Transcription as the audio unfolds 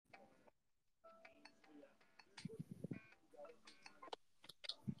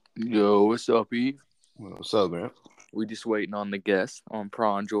Yo, what's up, Eve? What's up, man? We just waiting on the guest on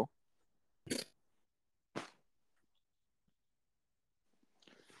Pranjal.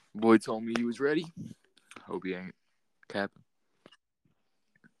 Boy told me he was ready. Hope he ain't capping.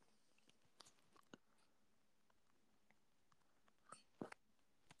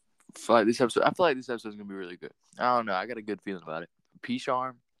 I feel like this episode's gonna be really good. I don't know. I got a good feeling about it. P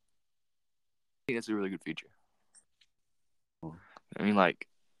Charm. I think that's a really good feature. I mean, like,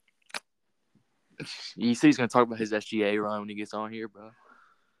 you see, he's gonna talk about his SGA run when he gets on here, bro.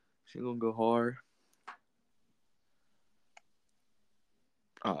 She's gonna go hard.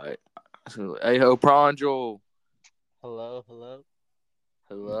 All right. So, hey, ho, Pranjal. Hello, hello. Is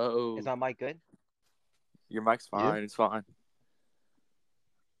Hello. my mic good? Your mic's Yeah. fine. It's fine.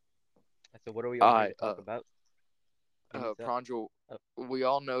 So what are we All all here right. to talk about? What's up? Pranjal, Oh, we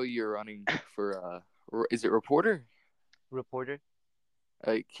all know you're running for is it reporter? reporter.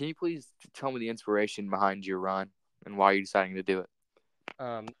 Can you please tell me the inspiration behind your run and why you're deciding to do it?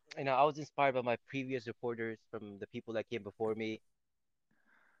 I was inspired by my previous reporters from the people that came before me,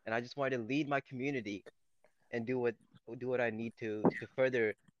 and I just wanted to lead my community and do what I need to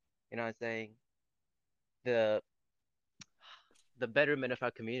further, what I'm saying, the the betterment of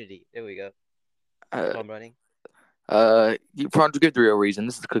our community. There we go. That's Uh, why I'm running. Pranjal, give the real reason.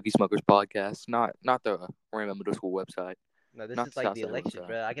 This is the Cookie Smokers podcast, not the Rainbow Middle School website, No, this not is the like the Southside election, website.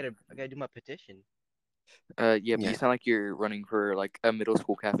 bro. I gotta do my petition. Yeah, but you Yeah. sound like you're running for like a middle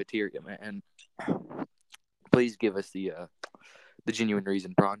school cafeteria, man. Please give us the genuine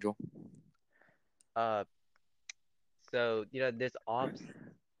reason, Pranjal. Uh, so there's ops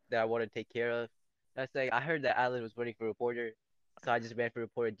that I want to take care of. That's like I heard that Alan was running for reporter, so I just ran for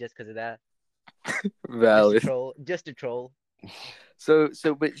reporter just because of that. Just to Valid. troll, just to troll.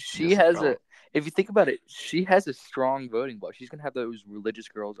 But she Just a has troll. a. If you think about it, she has a strong voting bloc. She's gonna have those religious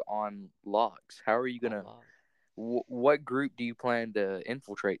girls on locks. How are you Oh, gonna? wow. What group do you plan to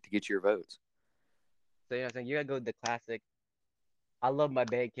infiltrate to get your votes? So what I'm saying, you gotta go with the classic. I love my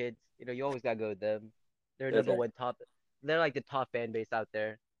band kids. You always gotta go with them. They're That's number right. one top. They're like the top fan base out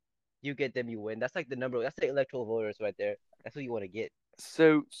there. You get them, you win. That's like the number. That's the electoral voters right there. That's what you want to get.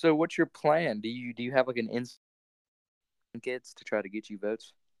 So what's your plan? Do you have like an instant kids to try to get you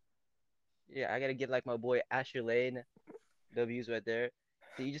votes? Yeah, I gotta get like my boy Asher Lane. W's right there.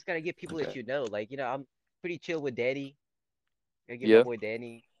 So you just gotta get people that Okay. you know. Like I'm pretty chill with Danny. Gotta get my Yeah. boy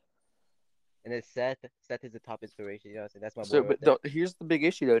Danny. And then Seth. Seth is the top inspiration. What I'm saying? That's my boy So, right there. here's the big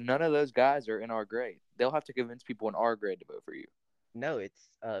issue though. None of those guys are in our grade. They'll have to convince people in our grade to vote for you. No,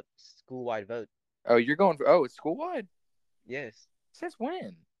 it's school wide vote. Oh, you're going for? Oh, it's school wide. Yes. Since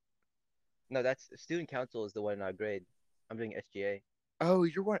when? No, that's student council is the one in our grade. I'm doing SGA. Oh,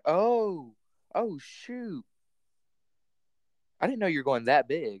 you're one. Oh, shoot. I didn't know you're going that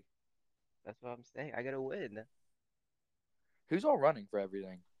big. That's what I'm saying. I gotta win. Who's all running for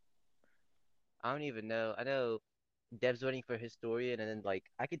everything? I don't even know. I know Dev's running for historian, and then like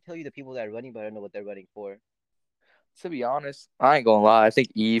I could tell you the people that are running, but I don't know what they're running for. To be honest, I ain't gonna lie. I think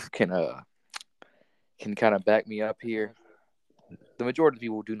Eve can kind of back me up That's what here. I'm. The majority of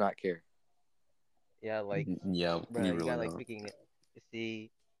people do not care. Yeah, like, Yeah, bro, you you really got like don't. freaking.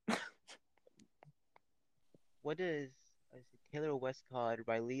 See, what is Taylor Westcott,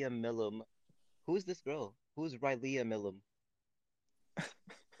 Rylea Millum? Who's this girl? Who's Rylea Millum?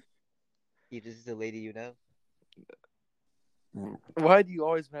 If this is a lady you know. Mm. Why do you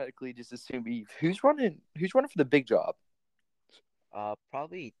automatically just assume Eve? Who's running? Who's running for the big job?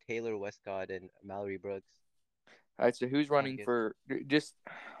 Probably Taylor Westcott and Mallory Brooks. All right, so who's My running guess. for just?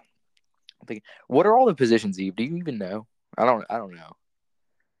 I'm thinking, what are all the positions, Eve? Do you even know? I don't know.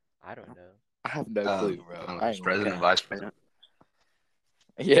 I don't know. I have no clue, bro. I don't know, I it's ain't gonna president, cap. vice president.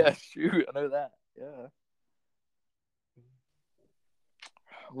 Yeah, shoot, I know that. Yeah,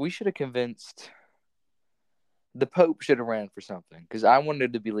 we should have convinced the Pope should have ran for something because I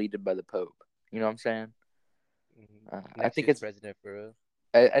wanted to be led by the Pope. You know what I'm saying? I Next think year's it's president for real.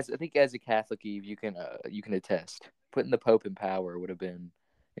 as I think as a Catholic, Eve, you can attest putting the Pope in power would have been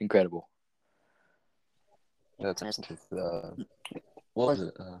incredible. That's with, what was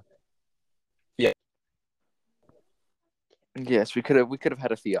it? Yeah. Yes, we could have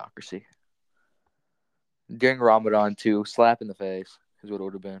had a theocracy during Ramadan too. Slap in the face is what it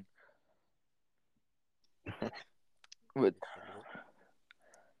would have been. But Understandable.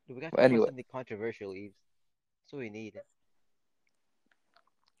 Dude, we gotta talk about anyway, something controversial, Eves. That's what we need.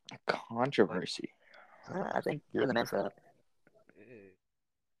 Like, controversy. I think you're the man for that. uh,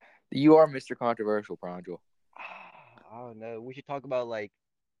 You are Mr. Controversial, Pranjal. I don't know. We should talk about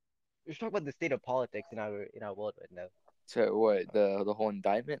the state of politics in our world right now. So what, the whole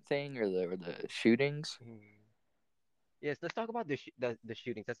indictment thing or the shootings? Hmm. Yes, let's talk about the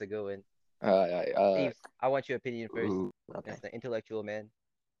shootings. That's a good one. Uh, Eves, I want your opinion first. Ooh, okay. As the intellectual man.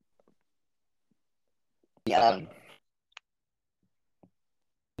 Yeah.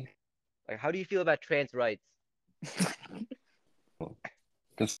 Like, how do you feel about trans rights?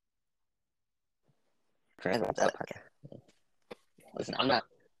 Cons- Trans rights up. Okay. Listen, I'm not.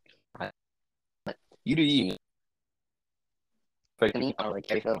 You do you. But to me, I don't really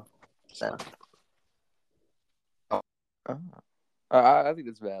care. So uh, I think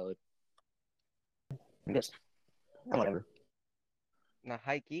that's valid. I guess whatever. Now,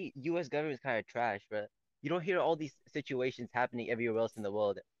 high key, U.S. government's kind of trash, but you don't hear all these situations happening everywhere else in the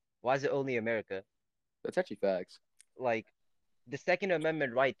world. Why is it only America? That's actually facts. Like, the Second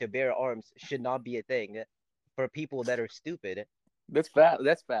Amendment right to bear arms should not be a thing for people that are stupid. That's valid.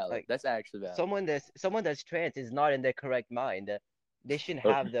 That's valid. Like, That's actually valid. someone that's trans is not in their correct mind. They shouldn't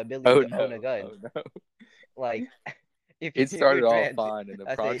Oh, have the ability oh to own no! a gun. Oh no! Like, It if you're started off trans, fine, and the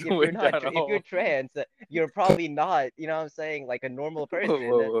I say project went if you're downhill. trans, you're probably not, you know what I'm saying, like a normal Whoa, person.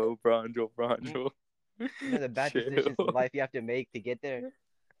 whoa, whoa, Pranjal, Mm, Pranjal. You know the bad Chill. decisions in life you have to make to get there.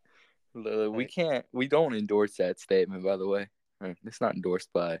 We Like, can't. We don't endorse that statement, by the way. It's not endorsed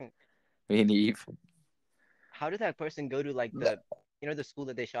by mm, me and Eve. how did that person go to like the school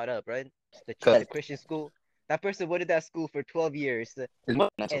that they shot up, right? The Cause Christian school. That person went to that school for 12 years it's more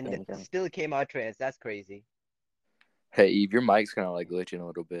mental and thing. So. still came out trans. That's crazy. Hey, Eve, your mic's kind of like glitching a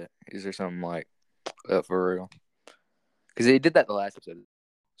little bit. Is there something like for real? Because they did that the last episode,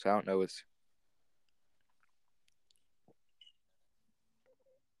 so I don't know. It's.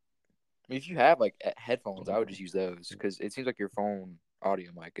 I mean, if you have like headphones, I would just use those because it seems like your phone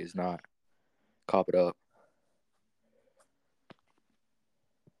audio mic is not copped up.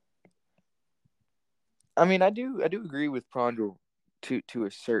 I mean, I do agree with Pranjal to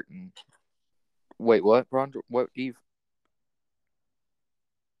a certain. Wait, what, Pranjal? What, Eve?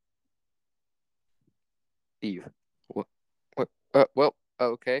 Eve? What? What? Well,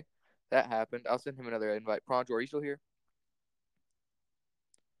 okay, that happened. I'll send him another invite. Pranjal, are you still here?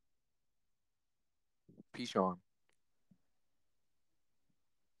 Peace on.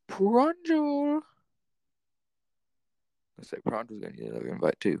 Pranjal. Let's say Pranjal's gonna need another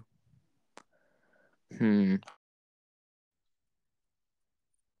invite too. Hmm.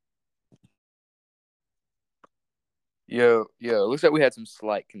 Yo. Looks like we had some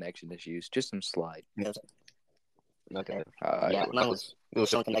slight connection issues. Just some slight. Yes. Okay. Uh, Yeah, mine was it was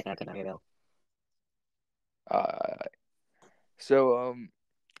showing connecting. I couldn't hear it. uh. So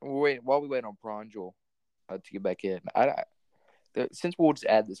wait while we wait on Pranjal to get back in. Since we'll just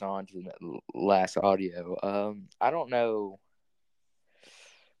add this on to the last audio. I don't know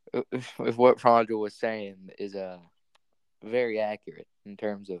if what Pranjal was saying is very accurate in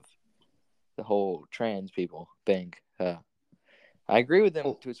terms of the whole trans people thing. I agree with them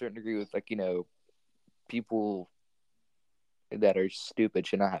Oh, to a certain degree with people that are stupid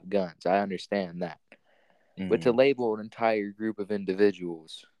should not have guns. I understand that. But to Mm. label an entire group of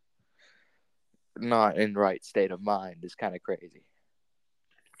individuals not in right state of mind is kind of crazy.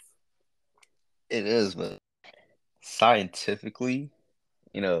 It is, but scientifically,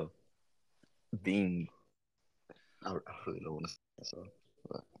 you know, being I really don't want to say so,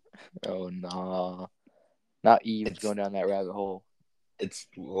 but Oh no, not Eve's it's going down that rabbit hole. it's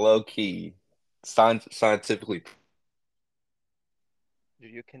low key, scientifically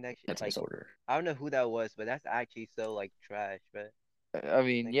your connection. mental Like, disorder. I don't know who that was, but that's actually so like trash. But I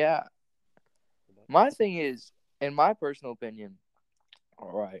mean, connection. yeah. My thing is, in my personal opinion,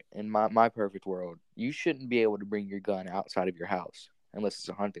 all right, in my perfect world, you shouldn't be able to bring your gun outside of your house unless it's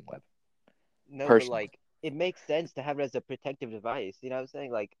a hunting weapon. No, but Personally, like it makes sense to have it as a protective device. You know what I'm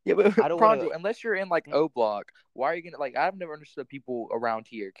saying? Like, yeah, but I don't want to. Pronto, unless you're in like O Block, why are you gonna like? I've never understood people around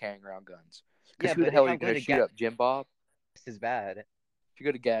here carrying around guns. Because Yeah, who the but hell if are you I'm going gonna to shoot gas, up, Jim Bob? is bad. If you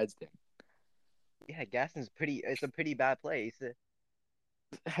go to Gadsden, Yeah, Gaston's pretty. It's a pretty bad place.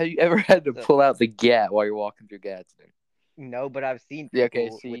 have you ever had to So pull out the gat while you're walking through Gadsden? no, but I've seen Yeah. Okay.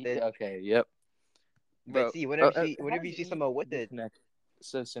 people with See. it. Okay. Yep. But Bro, see, how whenever does you see Eve someone with it, disconnect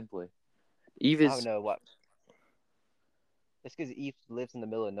so simply? Eve I don't is know what. It's because Eve lives in the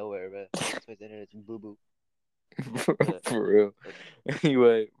middle of nowhere, but that's why his internet's boo boo. But for real. like,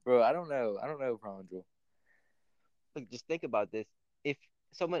 Anyway, bro, I don't know. I don't know, Pranjal. look, just think about this. If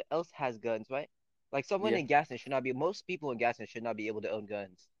someone else has guns, right? Like someone Yeah. in Gaston should not be. Most people in Gaston should not be able to own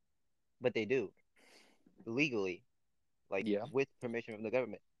guns, but they do legally, like Yeah. with permission from the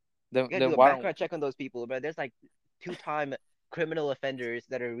government. Then You gotta do then a why don't? background check on those people, but there's like two-time criminal offenders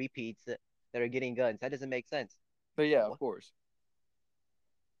that are repeats that are getting guns. That doesn't make sense. So yeah, of What? course.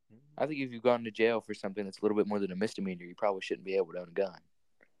 I think if you've gone to jail for something that's a little bit more than a misdemeanor, you probably shouldn't be able to own a gun.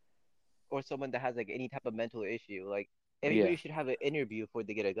 Or someone that has like any type of mental issue. Like everybody Yeah, should have an interview before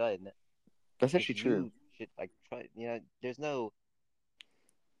they get a gun, that's because actually true. you should like try. There's no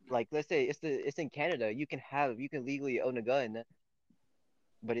like, let's say it's in Canada. You can legally own a gun,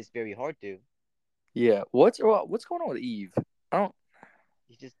 but it's very hard to. Yeah. What's going on with Eve? I don't.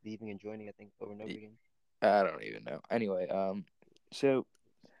 He's just leaving and joining, I think, over and over again. I don't even know. Anyway, so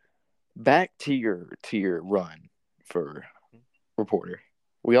back to your run for Hmm? reporter.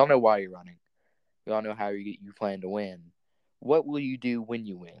 We all know why you're running. We all know how you plan to win. What will you do when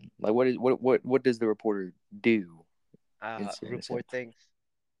you win? Like, what does the reporter do in a Report sense? things.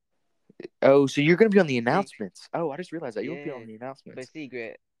 Oh, so you're gonna be on the See, announcements. Oh, I just realized that you'll be on yeah, the but announcements. see,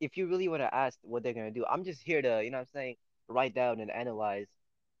 Grant, if you really want to ask what they're gonna do, I'm just here to, what I'm saying, write down and analyze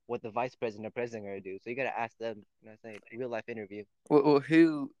what the vice president or president are gonna do. So you gotta ask them, what I'm saying, real life interview. Well,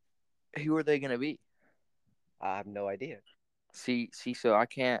 who are they gonna be? I have no idea. See, so I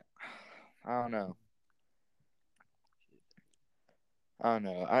can't. I don't know. I don't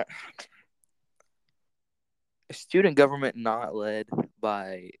know. Student government not led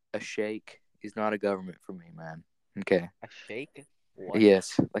by a sheikh is not a government for me, man. Okay. A shake? What?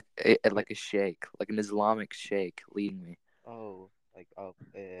 Yes, What? like a sheikh, like an Islamic sheikh leading me Oh, like,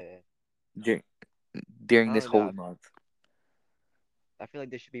 during during I this don't know. holy month. I feel like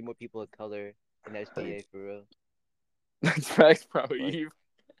there should be more people of color in SBA for real. That's facts, bro. But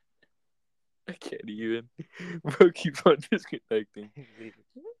I can't even. Bro keeps on disconnecting. leave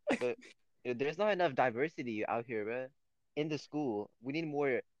it. But there's not enough diversity out here, man. In the school, we need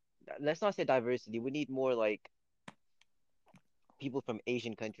more. Let's not say diversity. We need more like people from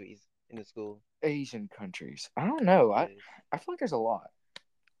Asian countries in the school. Asian countries. I don't know. I Yes. I feel like there's a lot.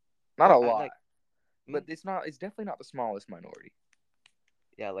 Not a Like I lot, like. but Mm, it's not. It's definitely not the smallest minority.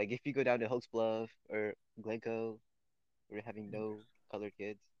 yeah, like if you go down to Hokes Bluff or Glencoe, we're having no colored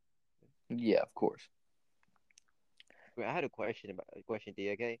kids. Yeah, of course. Wait, I had a question to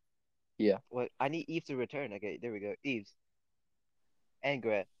you. Okay. Yeah. What I need Eve to return. Okay, there we go. Eve's and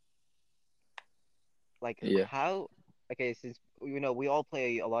Grant. Like Yeah. how? Okay, since we all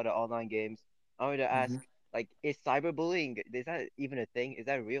play a lot of online games, I wanted to ask, Hmm. like, is cyberbullying, is that even a thing? Is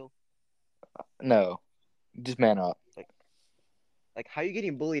that real? No, just man up. Like, how are you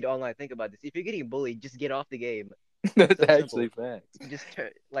getting bullied online? Think about this. If you're getting bullied, just get off the game. It's That's so actually simple. facts. Just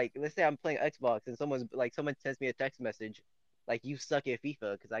turn, like, let's say I'm playing Xbox and someone sends me a text message, like, you suck at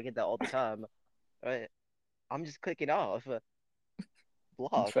FIFA, because I get that all the time. Right? I'm just clicking off, It's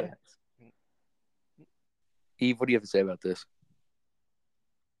block. facts. Eve, what do you have to say about this?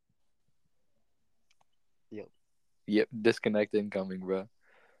 Yo. Yep, disconnect incoming, bro.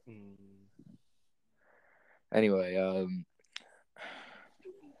 Mm. Anyway, Yeah,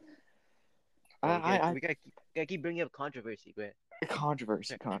 I we gotta keep bringing up controversy, but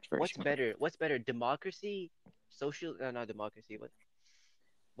controversy, okay, controversy. what's better? What's better, democracy, social? Not democracy.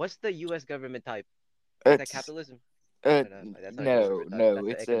 What's the U.S. government type? Is that It's capitalism? uh No, that's not a no, government type. no. That's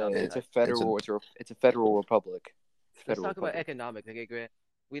an It's a economic it's a type. federal it's a federal republic. It's a Let's federal talk about republic. economic, okay, Grant?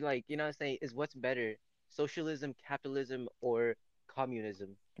 We like, what I'm saying, is what's better, socialism, capitalism, or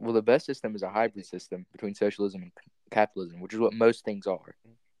communism? Well, the best system is a What do you hybrid think? system between socialism and capitalism, which is what most things are.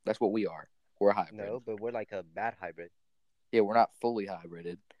 Mm. That's what we are. We're a hybrid. No, but we're like a bad hybrid. Yeah, we're not fully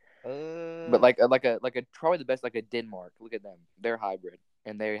hybrided, but Uh, like a probably the best like a Denmark. Look at them; they're hybrid,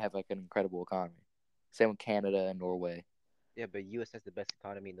 and they have like an incredible economy. Same with Canada and Norway. yeah, but U.S. has the best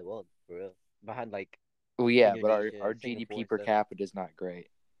economy in the world, for real. Behind like Well, yeah, but our Indonesia, GDP Singapore, and per stuff. capita is not great.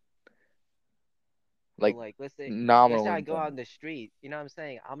 But Like like, let's say nominal I go out income. in the street, what I'm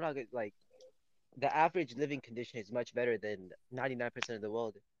saying? I'm not gonna like the average living condition is much better than 99% of the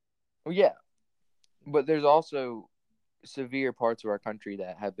world. Well, yeah, but there's also severe parts of our country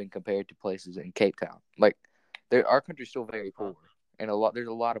that have been compared to places in Cape Town. Like, our country's still very Huh? poor, and there's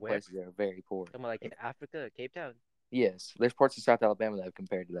a lot of Where? places that are very poor. Somewhere like in Africa, Cape Town. Yes, there's parts of South Alabama that have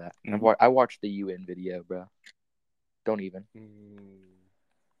compared to that. And I watched the UN video, bro. Don't even. Mm,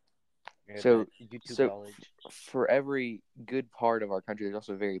 yeah, So but YouTube so knowledge. for every good part of our country, there's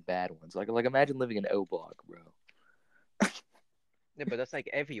also very bad ones. Like imagine living in O Block, bro. Yeah, but that's like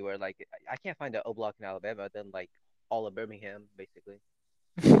everywhere. Like I can't find an O Block in Alabama, then like all of Birmingham, basically.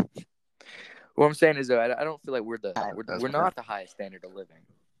 What I'm saying is though, I don't feel like That's we're not the highest standard of living.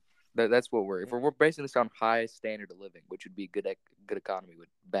 That's what we're if Mm. we're basing this on highest standard of living, which would be good economy would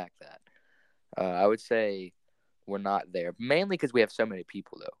back that. I would say we're not there, mainly because we have so many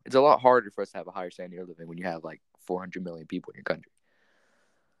people. Though it's a lot harder for us to have a higher standard of living when you have like 400 million people in your country.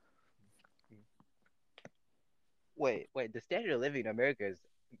 wait. The standard of living in America is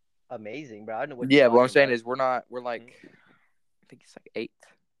amazing, bro. I don't know what you're Yeah, but what I'm talking saying about. is we're not. We're Hmm? like, I think it's like eighth.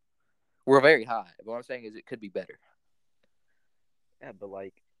 We're very high. But what I'm saying is it could be better. Yeah, but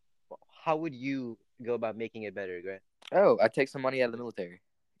like, how would you go about making it better, Grant? Oh, I take some money out of the military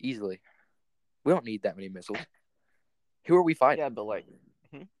easily. We don't need that many missiles. Who are we fighting? Yeah, but like,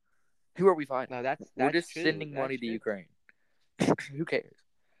 hmm? Who are we fighting? No, We're that's just true. sending money That's to true. Ukraine. Who cares?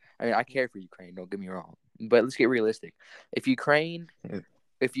 I mean, I Mhm. care for Ukraine. Don't get me wrong, but let's get realistic. If Ukraine,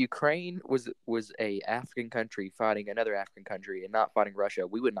 if Ukraine was a African country fighting another African country and not fighting Russia,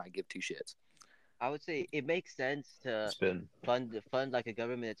 we would not give two shits. I would say it makes sense to It's been fund like a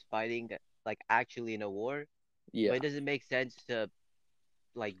government that's fighting like actually in a war, but Yeah, it doesn't make sense to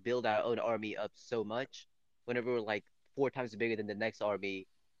like build our own army up so much whenever we're like four times bigger than the next army.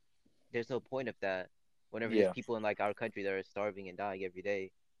 There's no point of that. Whenever there's yeah, people in like our country that are starving and dying every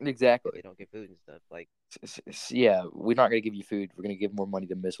day because exactly. they don't get food and stuff. Like Yeah, we're not gonna give you food. We're gonna give more money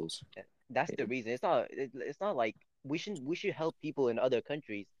to missiles. that's the reason. It's not like we should help people in other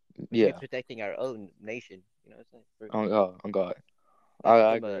countries. We should be Yeah, protecting our own nation. You know what I'm saying? on God, That's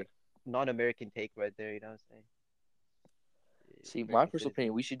I some agree. non-American take right there. You know what I'm saying? See, my American personal opinion,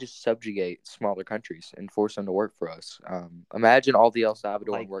 citizen. we should just subjugate smaller countries and force them to work for us. Imagine all the El Salvadoran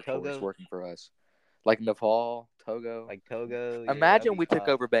Like workforce Togo, working for us, like Nepal, Togo. like Togo. Yeah, that'd Imagine be we took fine.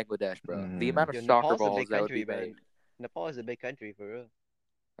 over Bangladesh, bro. The amount of Yo, soccer Nepal's a balls big that would be country, made, man. Nepal is a big country for real.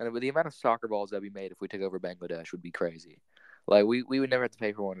 and with the amount of soccer balls that would be made if we took over Bangladesh would be crazy. Like we would never have to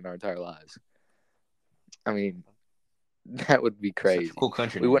pay for one in our entire lives. I mean, that would be it's such a crazy. cool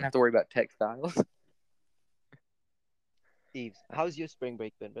country We wouldn't name. have to worry about textiles. Eves, how's your spring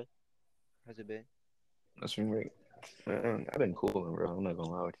break been, bro? How's it been? That's been great. I've been cool, bro. I'm not gonna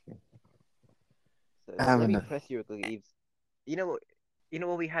lie with you. So I let haven't. me press you real quick, Eves. You know, you know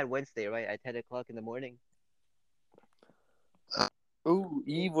what we had Wednesday, right? At 10 o'clock in the morning. Ooh,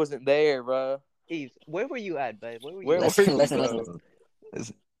 Eve wasn't there, bro. Eves, where were you at, bud? Where were Where you were at? Listen, you, listen, bro? listen.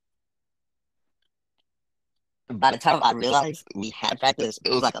 Listen. By the time I realized we had practice, it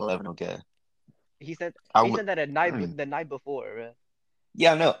was like 11. Okay. He said I he would. said that the night before, bro.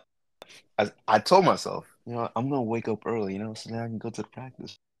 Yeah, no. I told myself, I'm gonna wake up early, so that I can go to the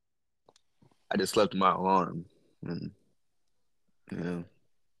practice. I just slept my alarm, and you know,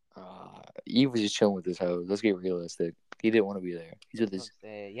 Eve was just chilling with his hoes. Let's get realistic. He didn't want to be there. He's with That's what I'm his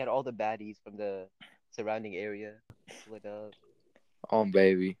saying. He had all the baddies from the surrounding area split up. own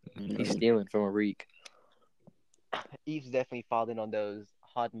baby. He's you stealing from a reek. Eve's definitely falling on those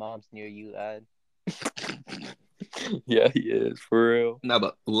hot moms near you, lad. Yeah, he is for real. no,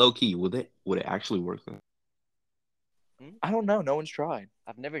 but low key, would it actually work though? Hmm? I don't know. No one's tried.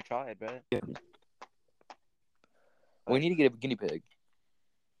 I've never tried, bro. Yeah. We But need to get a guinea pig.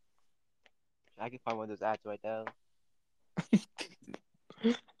 I can find one of those ads right now.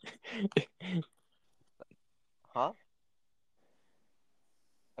 Huh?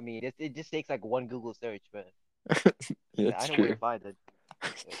 I mean, it just takes like one Google search, but I That's know where to true. find it.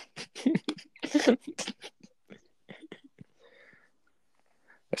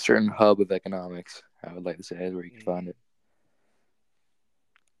 A certain hub of economics, I would like to say, is where you can find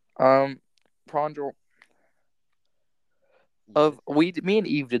Mm, it. Pranjal, yes. me and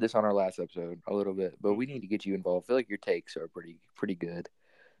Eve did this on our last episode a little bit, but Mm. we need to get you involved. I feel like your takes are pretty good.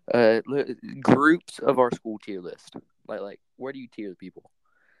 Groups of our school tier list. Like where do you tier the people?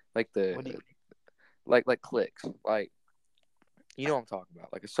 Like the What do you? like cliques. Like you know what I'm talking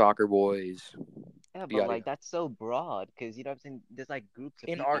about. Like a soccer boys. Yeah, but Yada like yada. that's so broad because you know what I'm saying. There's like groups of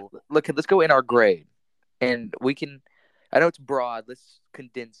In our people. look, let's go in our grade, and we can. I know it's broad. Let's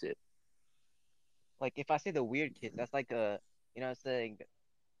condense it. Like if I say the weird kids, that's like you know what I'm saying.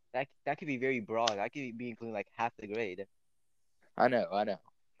 That could be very broad. I could be including like half the grade. I know.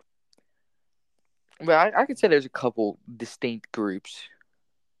 But I could say there's a couple distinct groups.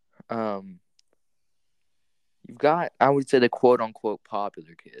 Um, you've got, I would say, the quote unquote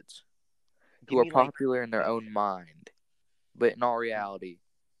popular kids who Give are me like, popular in their own mind, but in all reality,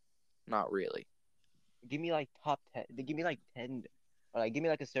 not really. give me like top 10. Give me like 10, or like give me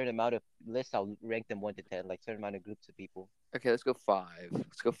like a certain amount of lists. I'll rank them 1 to 10, like certain amount of groups of people. Okay, let's go five.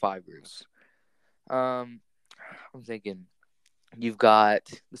 Let's go five groups. Um, I'm thinking you've got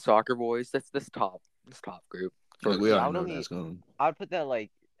the soccer boys. That's this top. This top group Like we first. Yeah, already know where that's going. I'd put that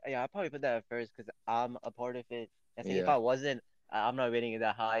like, yeah, I'd probably put that at first because I'm a part of it. I think if Yeah, I wasn't, I'm not rating it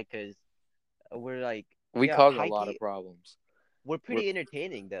that high because we're like, we yeah, cause a high lot of key. problems. We're We're pretty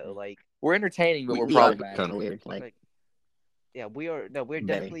entertaining though. we're entertaining, but we're We are problematic. kind of weird, like Like yeah, we are. No, we're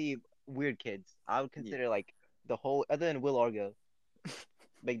very. definitely weird kids. I would Yeah. consider like the whole other than Will Argo.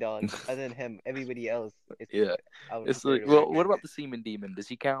 big dog. Other than him, everybody else is Yeah, I would it's consider like, the weird well, what kid. about the semen demon? Does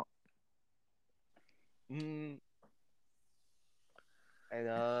he count? Mm, and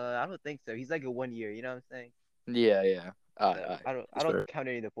I don't think so. He's like a 1 year. You know what I'm saying? Yeah, yeah. All right, So all right. I That's don't fair. count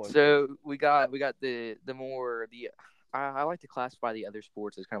any of the foreign kids. So we got the more the I like to classify the other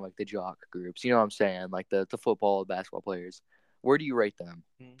sports as kind of like the jock groups. You know what I'm saying? Like the football, basketball players. Where do you rate them?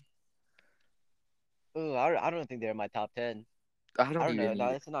 Mm. Ooh, I don't think they're in my top 10. I I don't don't know. even No,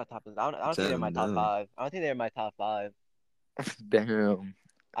 either. it's not top 10. I don't think they're in my 10, top damn. five. I don't think they're in my top five. Damn.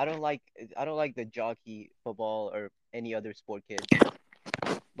 I don't like I don't like the jockey football or any other sport kids.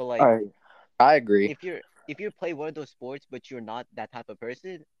 But All like right. I agree. if you play one of those sports but you're not that type of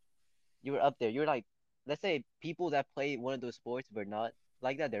person, you're up there. You're like let's say people that play one of those sports but not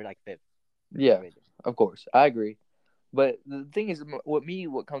like that, they're like fifth in my Yeah, rating. of course. I agree. But the thing is,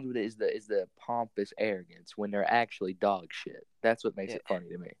 what comes with it is the pompous arrogance when they're actually dog shit. That's what makes Yeah. it funny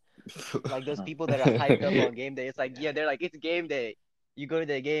to me. Like those people that are hyped up on game day. It's like, yeah, they're like, it's game day. You go to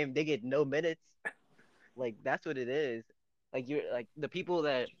the game, they get no minutes. Like that's what it is. Like you're like the people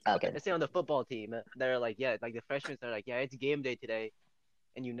that Okay. let's say on the football team that are like, yeah, like the freshmen are like, yeah, it's game day today,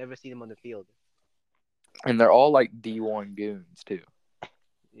 and you never see them on the field. And they're all like D1 goons too.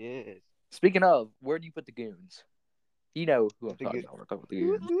 Yes. Speaking of, where do you put the goons? You know who I'm The talking good. about when I talk about the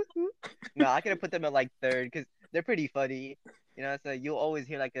goons. No, I could have put them at like third because they're pretty funny. So you'll always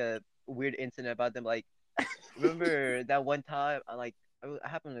hear like a weird incident about them. Like, remember that one time? It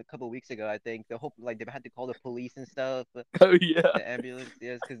happened a couple weeks ago. I think the whole like they had to call the police and stuff, Oh yeah. the ambulance.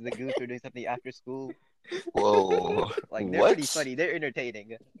 Yes, because the goons were doing something after school. Whoa. Like they're pretty What? funny. They're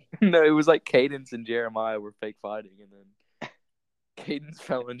entertaining. No, it was like Cadence and Jeremiah were fake fighting, and then Cadence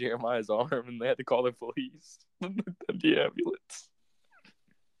fell in Jeremiah's arm, and they had to call the police and the ambulance.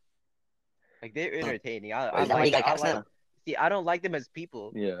 Like they're Is entertaining. that what you got I cast like. now? See, I don't like them as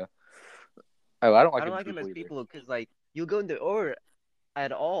people. Yeah. Oh, I don't I like don't him as like them people as either. people because like you go in the or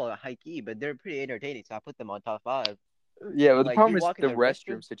at all high key, but they're pretty entertaining. So I put them on top five. Yeah, but But the like you problem is walk in the the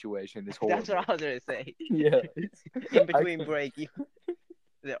restroom, restroom situation is that's what horrible. I was gonna say. Yeah, In I between can't. break,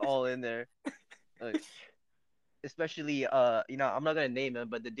 they're all in there. Like, especially I'm not gonna name him,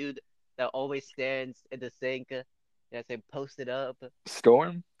 but the dude that always stands in the sink, say posted up.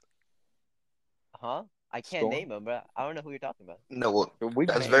 Storm, Huh? I can't Storm. name him, bro. I don't know who you're talking about. No, well, We've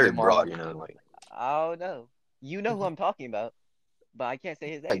that's named very him all. broad, like I don't know. You know who I'm talking about, but I can't say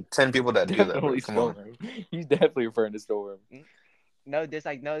his name. 10 people that do that, bro. Definitely Come on. Storm. He's definitely referring to Storm. Mm, no, there's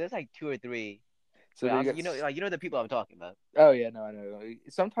like two or three. So But they got. you know the people I'm talking about. Oh yeah, no, I know.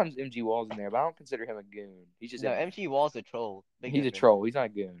 Sometimes MG Wall's in there, but I don't consider him a goon. He's just No, in there. MG Wall's a troll. Big He's a difference. troll. He's not a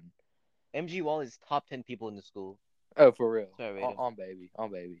goon. MG Wall is top 10 people in the school. Oh, for real. So I rate On, him. on baby,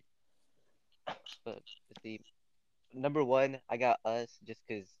 on baby. But let's see, number one, I got us just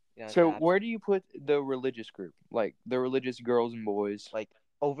because So I'm where do you put the religious group? Like the religious girls and boys? like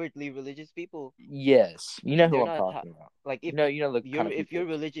overtly religious people. Yes, you know who They're I'm not top. talking about. Like You know the kind of if your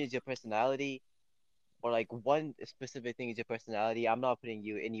people. religion is your personality, or like one specific thing is your personality, I'm not putting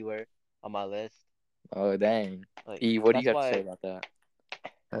you anywhere on my list. Oh dang, Like E, what do you that's have to say why. about that?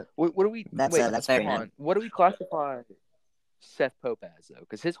 Uh, What do we wait? that's fair, Come man. on. What do we classify Seth Pope as though?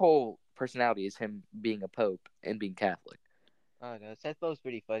 Because his whole personality is him being a pope and being Catholic. I don't know. Seth Bo's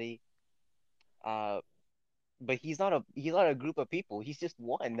pretty funny. Uh, but he's not a group of people. He's just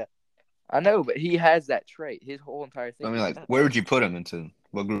one. I know, but he has that trait. His whole entire I thing mean, is like, just where would you put him into?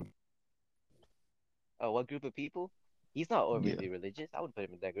 What group? What group of people? He's not Yeah. overly religious. I would put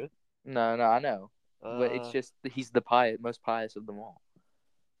him in that group. no, I know, but it's Uh, just he's the most pious of them all.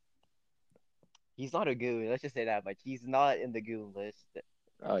 he's not a goon. Let's just say that much. He's not in the goon list.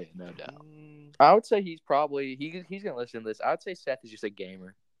 Oh yeah, no doubt. Mm, I would say he's probably he's gonna listen to this. I would say Seth is just a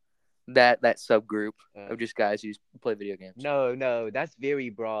gamer. That subgroup uh, of just guys who play video games. no, that's very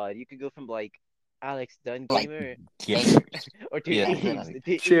broad. You could go from like Alex Dunn Like, gamer gamers. or to Yeah, Eves like,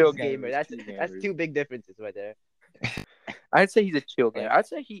 to Chill Eves gamer. gamers, chill That's gamers. two big differences right there. I'd say he's a chill gamer. Like, I'd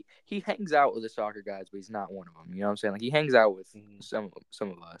say he hangs out with the soccer guys, but he's not one of them. You know what I'm saying? Like he hangs out with mm, some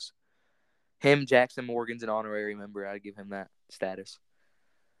of us. Him, Jackson Morgan's an honorary member. I'd give him that status.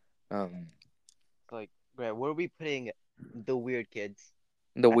 it's like, Brad, where are we putting the weird kids?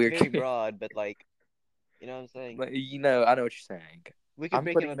 The That's weird very kid. broad, but like, you know what I'm saying? Like, you know, I know what you're saying. We could I'm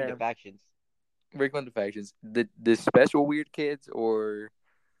break him putting up into them factions. regular factions. The special weird kids, or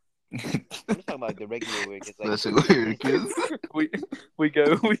I'm just talking about the regular weird kids. Like, that's a weird just kid. we we go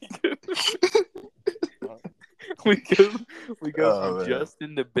uh, we go we go Oh from man.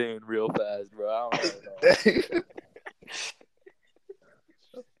 Justin to Ben real fast, bro. I don't know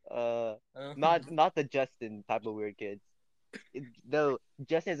at all. not the Justin type of weird kids. Though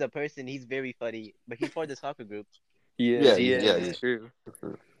just as a person, he's very funny, but he's part of the soccer group. He is. Yeah, He yeah, is. Uh, It's yeah. true.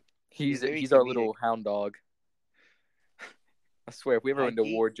 he's very He's our comedic. little hound dog. I swear, if we ever High went to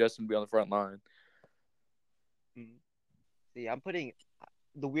key. war, Justin would be on the front line. Mm, See, I'm putting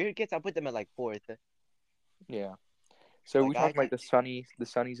the weird kids. I put them at like fourth. Yeah. So we Like I talking like actually the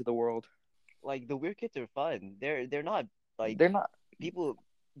sunnies of the world. like the weird kids are fun. They're not like They're not. people.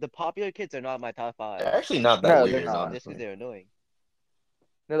 The popular kids are not my top They're five actually not that No, they're weird, not. just because honestly. they're annoying.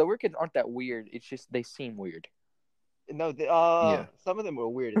 No, the weird kids aren't that weird. It's just they seem weird. No, Yeah. some of them are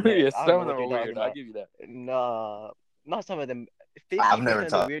weird. Yeah, I don't some know of them what are you're talking weird. I'll about. give you that. No, not some of them. I've Fifty never percent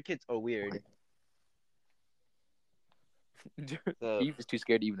of the talked. weird kids are weird. So, Eve is too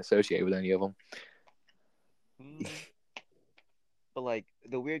scared to even associate with any of them. mm, but like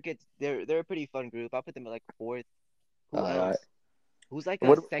the weird kids, they're a pretty fun group. I put them at like fourth. Who Uh, else? Who's like a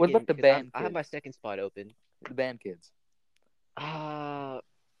what about second? the Because band I have my kids? second spot open. The band kids. Uh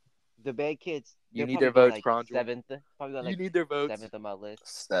the bad kids, You they're need probably their going votes, like Pranjal. seventh. Probably going You like need their votes. seventh on my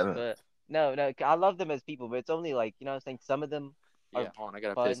list. 7. But no, I love them as people, but it's only like, you know what I'm saying? Some of them are Yeah, hold on. I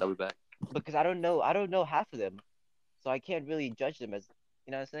gotta piss. fun I'll be back. because I don't know half of them. So I can't really judge them as,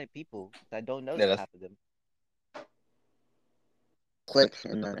 you know what I'm saying, people. I don't know Yeah, that's half of them. click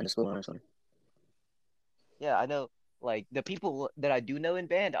in the school, honestly. Yeah, I know like the people that I do know in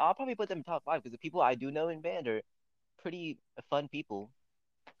band, I'll probably put them top five because the people I do know in band are pretty fun people.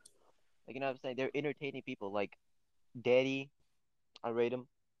 Like, you know what I'm saying? They're entertaining people. Like Daddy, I rate him.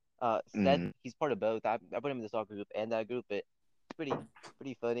 Seth, Mm. he's part of both. I put him in the soccer group and that group, but it's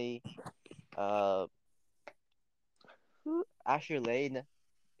pretty funny. Uh, Asher Lane,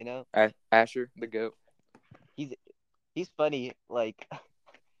 you know, Asher, the goat. he's he's funny. Like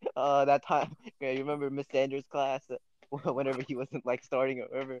that time, yeah, you remember Miss Sanders' class whenever he wasn't like starting or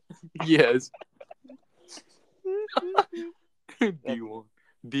whatever. Yes. That's D1.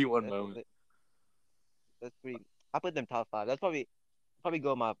 D1 that's moment. that's pretty. I put them top five. That's probably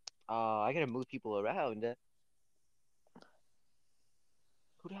go my. I gotta move people around.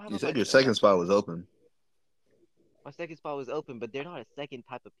 Who do I have You on my said your second second spot spot? was open. My second spot was open, but they're not a second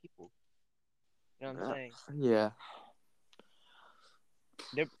type of people. You know what I'm Uh, saying? yeah.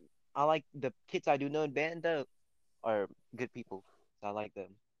 They're I like the kids I do know in band though are good people. So I like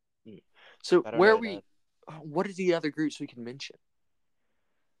them. So I don't where know are enough. we? What are the other groups we can mention?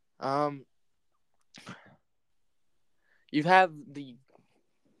 Um, you have the.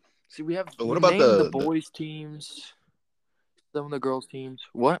 See, we have But what you about named the the boys teams, some of the girls teams.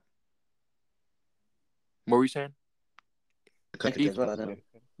 What? What were you saying? country Eve? kids? What about them?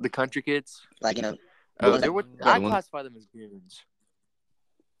 The country kids? Like the Oh, ones there that were. yeah, I the ones classify them as goons.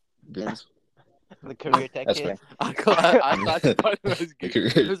 games. The career tech That's kids. fair. I classify them as The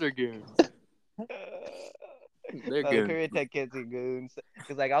goons. career. Those are goons. They're No, the goons. career tech kids are goons.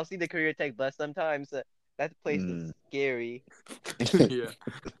 Cause like I'll see the career tech bus sometimes. That place is Mm. scary. Yeah,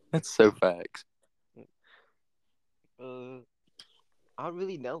 that's so facts. Uh, I don't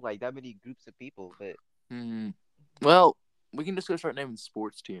really know like that many groups of people, but Hmm. Well, we can just go start naming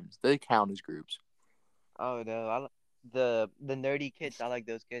sports teams. They count as groups. oh no, the nerdy kids. I like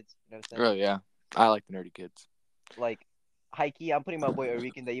those kids. You know what I'm saying? Oh yeah, I like the nerdy kids. Like high key, I'm putting my boy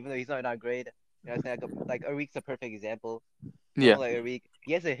Arik in there, even though he's not great. You know what I'm saying? Like Arik's a perfect example. Yeah, Someone like Arik,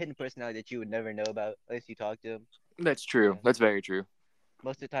 he has a hidden personality that you would never know about unless you talk to him. that's You true. know, That's very true.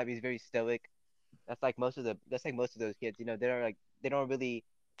 most of the time he's very stoic. That's like most of those kids. You know, they don't really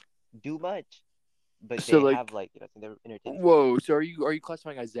do much, but So they like, have like, you know, they're entertaining people. whoa. So are you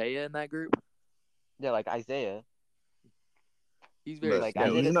classifying Isaiah in that group? Yeah, like Isaiah. He's very But Like he's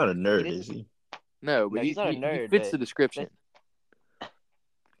Isaiah stoic. doesn't not a he nerd, doesn't is he? No, but no, he's not a he nerd, fits but the description that's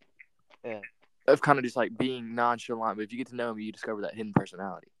yeah. of kind of just like being nonchalant. But if you get to know him, you discover that hidden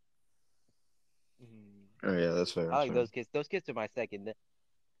personality. Mm, Oh yeah, that's fair. I That's like fair. those kids. Those kids are my second.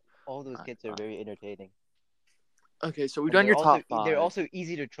 All those Alright, kids are alright. very entertaining, Okay, so we've and done your top they're five. also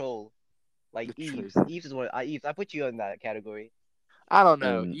easy to troll. Like The truth. Eves. Eves is one. Eves. I put you in that category. I don't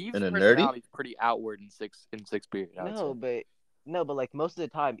know. And Eve's a nerdy? personality is pretty outward in sixth period. I would say. No, but no, but like most of the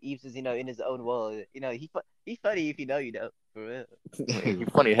time, Eves is in his own world. You know, he's funny if you know you know for real. You're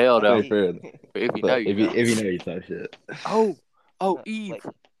funny hell Like though. Wait he, for it. But if you know, But you know. if you know you talk shit. Oh, Eve, like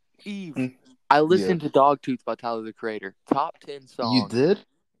Eve. Hmm. I Yeah. listened to Dogtooth by Tyler the Creator. Top 10 You songs. did?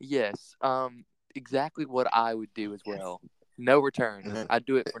 Yes. Exactly what I would do as well. No return. Mhm. I'd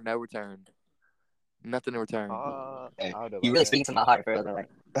do it for no return. Nothing in return. Hey, I don't know you about really that. speaking to my heart, bro. Like,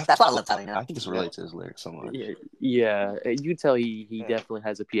 that's why I love Tyler. I can just relate to his lyrics so much. Yeah, yeah. You can tell he Yeah, definitely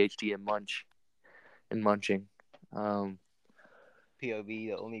has a PhD in munching. POV.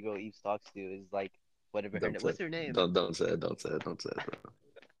 The only girl Eves talks to is like whatever her Don't name. say What's it. her name? Don't say it. Don't say it. Don't say it,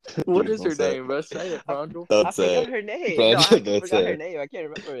 bro. What Please is don't her say name, it. bro? Say it, I, Pranjal. I Don't say forgot it. her name. No, Bro, I don't forgot say her it. name. I can't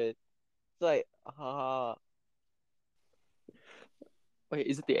remember it. It's like Wait,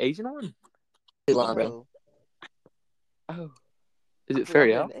 is it the Asian one? Bro. no, Oh, is I it forgot her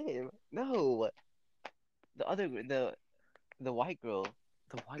Fariel? name. No, the other the white girl.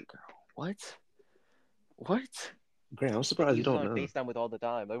 The white girl. What? What? Grant, I'm That he surprised you uses don't on know. FaceTime with all the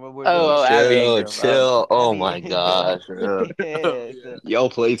time. Like when we're Bro, Oh, literally Abby chill, Ingram. chill. Oh my Abby. gosh, bro. Oh Yes. yeah. Y'all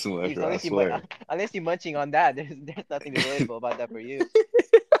play too much, Eves, bro. I swear. unless you munching on that, there's nothing relatable about that for you.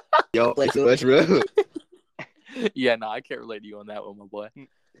 Y'all play too much, bro. Yeah, no, I can't relate to you on that one, my boy.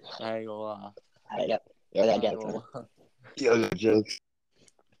 I ain't gonna lie. I got, I I ain't got gonna that. lie. Yo, jokes.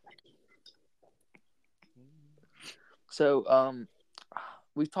 So,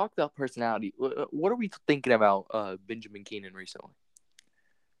 we've talked about personality. What are we thinking about Benjamin Keenan recently?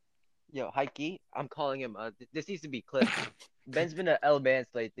 Yo, Heike, I'm calling him. This needs to be clipped. Ben's been an L man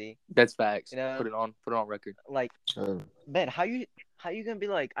lately. That's facts. You know, Put it on record. like Oh, Ben, how you gonna be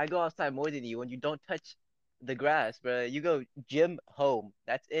like I go outside more than you when you don't touch the grass, bro? You go gym home.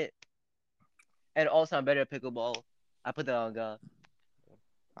 That's it. And also, I'm better at pickleball. I put that on God.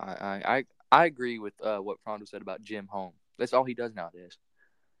 I agree with what Pronto said about Jim Home. That's all he does nowadays.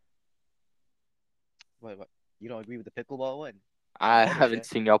 Wait, what? You don't agree with the pickleball one? I'm I better, haven't Jeff.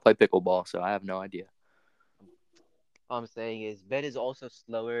 seen y'all play pickleball, so I have no idea. All I'm saying is Ben is also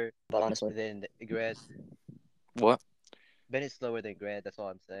slower but honestly, than Grant. What? Ben is slower than Grant. That's all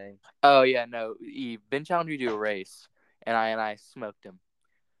I'm saying. Oh yeah, no. Ben challenged me to a race, and I smoked him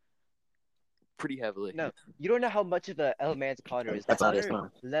pretty heavily. No, you don't know how much of a L man's Connor is. that's all it is.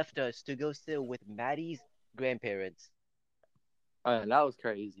 Connor left us to go sit with Maddie's grandparents. That was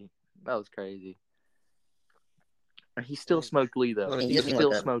crazy. That was crazy. He still And smoked Lee though. Oh, he He doesn't still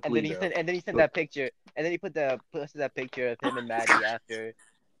look that. smoked Lee though. and then he sent that picture, and then he posted that picture of him and Maddie after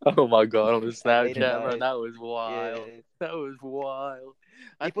Oh my god, on the late at Snapchat, bro, night. that was wild. Yeah, That was wild.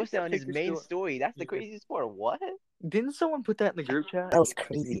 I he think posted that on his picture's main still. story. That's the craziest part. What? Didn't someone put that in the group chat? That was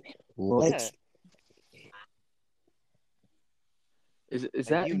crazy. What? Yeah, Is like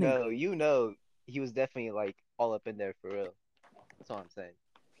that in the group? he was definitely like all up in there for real. That's all I'm saying.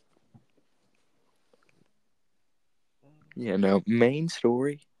 Yeah, no. Main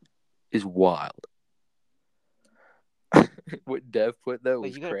story is wild. What Dev put though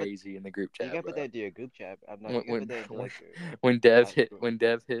Like was crazy in the group you chat, gotta put bro. that into your group chat. I'm not. When You gotta put when that into when, like your private group. when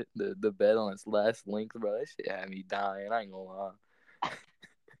Dev hit the bed on its last length, bro, that shit had me dying. I ain't gonna lie.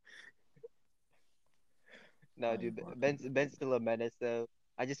 No, I ain't dude, gonna Ben's still a menace though.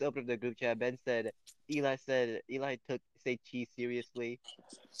 I just opened up the group chat. Ben said Eli took say cheese seriously,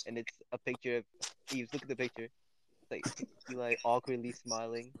 and it's a picture of Eves. Look at the picture. It's like Eli awkwardly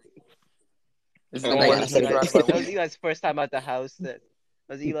smiling. Is it Oh the my one where god, I he's said Eli, surrounded by that was weed? Eli's first time out the house. That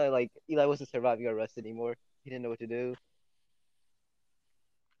was Eli. Like Eli wasn't surviving arrest anymore. He didn't know what to do.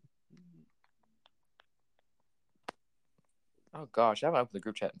 Oh gosh, I haven't opened the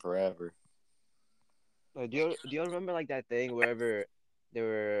group chat in forever. Do you remember like that thing wherever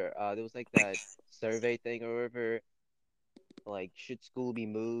there was like that survey thing or wherever like should school be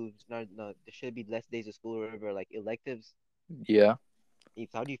moved? No, there should be less days of school or whatever, like electives. Yeah.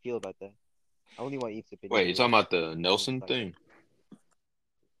 Eves, how do you feel about that? I only want Eve's opinion Wait, you talking here. about the Since Nelson like thing?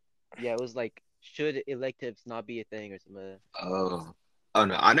 yeah, it was like should electives not be a thing or something? Oh, oh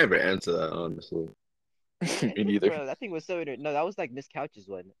no, I never answered that honestly. Me neither. Bro, that thing was so no, that was like Miss Couch's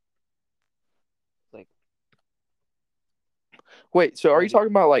one. Like Wait, so are no, you talking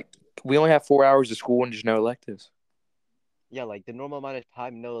about like we only have 4 hours of school and just no electives? yeah, like the normal amount of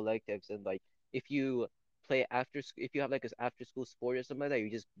time, no electives, and like if you play after school, if you have like a after school sport or something like that, you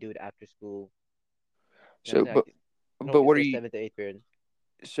just do it after school. You know what I'm So, saying? Like but normally what it's are like you? seventh to eighth period.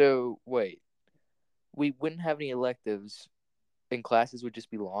 So wait, we wouldn't have any electives, and classes would just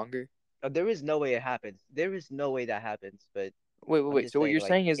be longer. There is no way it happens. There is no way that happens. But I'm Wait. just So what saying, you're like,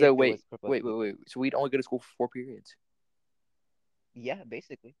 saying is if though, it was wait. So we'd only go to school for 4 periods. yeah,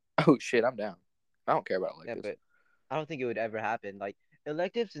 basically, Oh shit, I'm down. I don't care about yeah. electives. But I don't think it would ever happen. Like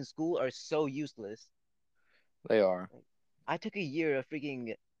electives in school are so useless. They are. Like, I took a year of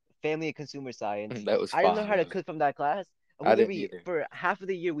freaking family and consumer science. That was I didn't know how to fire. cook from that class. We I didn't literally either. for half of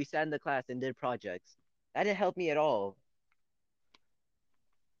the year we sat in the class and did projects. That didn't help me at all.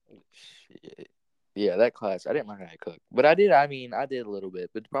 Shit. Yeah, that class. I didn't learn how to cook, but I did. I mean, I did a little bit.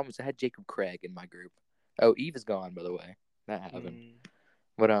 But the problem is, I had Jacob Craig in my group. Oh, Eve is gone, by the way. That happened. Mm,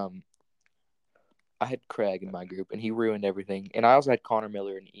 But I had Craig in my group, and he ruined everything. And I also had Connor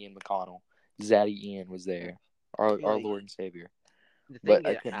Miller and Ian McConnell. Zaddy Ian was yeah. there, I our feel like Lord and Savior. The but thing I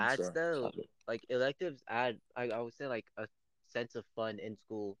it couldn't adds though, stop it. like electives add, I would say like a sense of fun in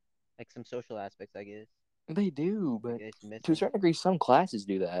school, like some social aspects, They do, I but guess to a missing. certain degree, some classes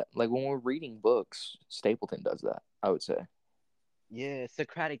do that. Like when we're reading books, Stapleton does that. I would say. Yeah,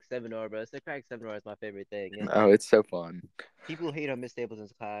 Socratic seminar, bro. Socratic seminar is my favorite thing. Oh, it's so fun. People hate on Miss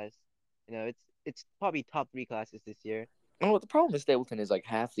Stapleton's class. It's probably top three classes this year. Well, the problem with Stapleton is like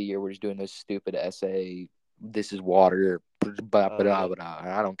half the year we're just doing those stupid essay. This is water. Blah, Oh blah, yeah. blah, blah.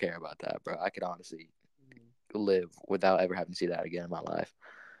 I don't care about that, bro. I could honestly Mhm. live without ever having to see that again in my life.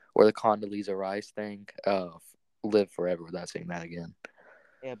 Or the Condoleezza Rice thing. Live forever without seeing that again.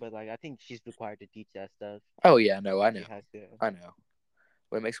 Yeah, but like I think she's required to teach that stuff. Oh yeah, no, I She know, has to. I know.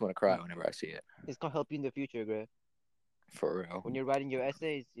 But it makes me want to cry whenever I see it. It's gonna help you in the future, bro. For real. When you're writing your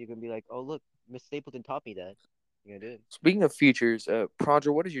essays, you're gonna be like, oh look, Miss Stapleton taught me that. You're gonna do it. Speaking of futures,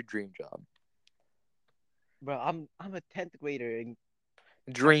 Pranjal, what is your dream job? Bro, I'm a 10th grader in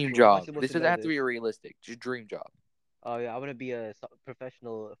high Dream school. Why job. supposed This to doesn't know have to this? be realistic. Just dream job. Oh yeah, I wanna be a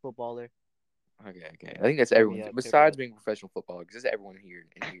professional footballer. Okay, okay. I think that's Cheer me everyone's. up, cheer me Besides up. being a professional footballer, because that's everyone here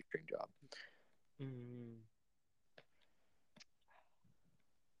in here's dream job. Mm,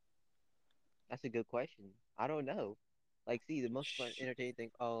 that's a good question. I don't know. Like, see, the most fun, entertaining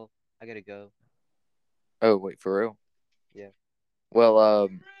thing. Oh, I gotta go. Oh wait, for real? Yeah. Well,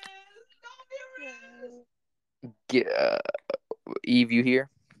 Eve, you here?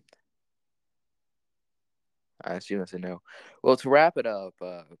 I assume that's a no. Well, to wrap it up,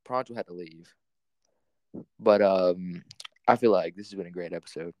 Pranjal had to leave, but I feel like this has been a great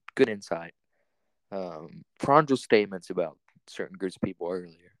episode. Good insight. Pranjal's statements about certain groups of people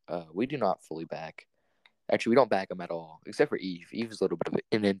earlier, we do not fully back. Actually, we don't back them at all, except for Eve. Eve is a little bit of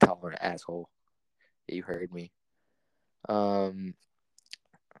an intolerant asshole. You heard me. Um,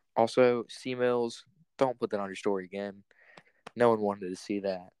 Also, C Mills, don't put that on your story again. No one wanted to see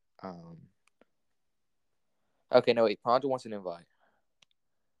that. Okay, no, wait. Pranjal wants an invite.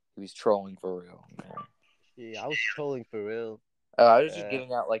 He was trolling for real. Yeah, I was trolling for real. I was just Uh,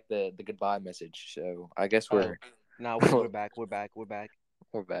 giving out like the goodbye message. So I guess oh, we're now we're back. We're back. We're back.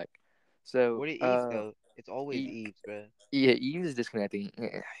 we're back. So Where did Eves go? It's always e- Eves, bro. yeah, Eve is disconnecting.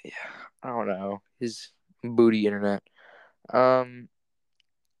 Yeah, I don't know his booty internet. Um,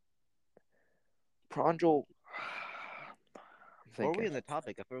 Pranjal, I'm Or are we thinking on the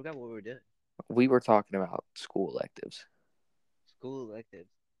topic? I forgot what we were doing. we were talking about school electives. School electives.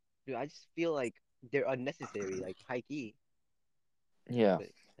 Dude, I just feel like they're unnecessary, like high key. Yeah. But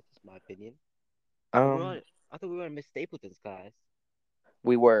that's just my opinion. But we're Um, on. I thought we were on Miss Stapleton's class.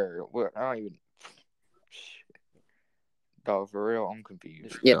 we were. I don't even. Dog, for real, I'm Dude,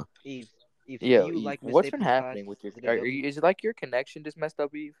 confused. Yeah. Eves, Eves, do Yo, you Eve, like Miss what's been Stapleton's class? happening with your? Is it a W? Is it like your connection just messed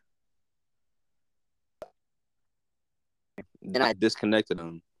up, Eve? Then I disconnected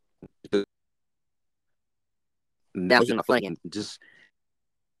them. That was in the flag and just.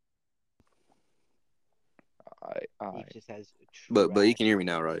 Eves just has But you trash can hear me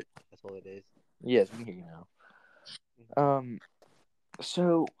now, internet. right? That's all it is. Yes, we can hear you now. Mhm.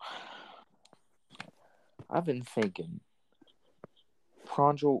 So I've been thinking,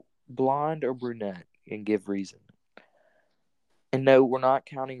 Pranjal, blonde or brunette, and give reason. And no, we're not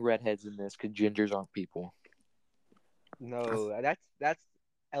counting redheads in this because gingers aren't people. No, that's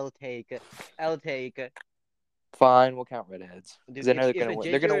L take. L take. Fine, we'll count redheads Dude, because I know they're if gonna a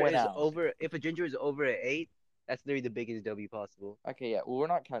win. They're gonna ginger win is out. over, if a ginger is over at 8, that's literally the biggest W possible. Okay, yeah. Well, we're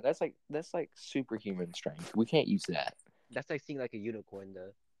not counting. That's like superhuman strength. We can't use that. That's like seeing like a unicorn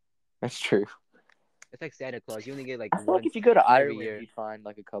though. That's true. It's like Santa Claus. You only get like I feel like once if you go to every Ireland, year. you'd find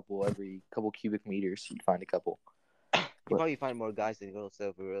like a couple every couple cubic meters. You'd find a couple. You But probably find more guys than girls,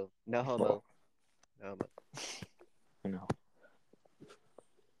 so for real. No well, homo. No homo. you know.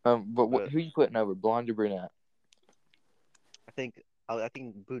 But But who you putting over, blonde or brunette? I think I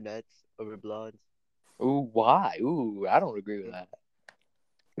think brunettes over blondes. Ooh, why? Ooh, I don't agree with Mm. that.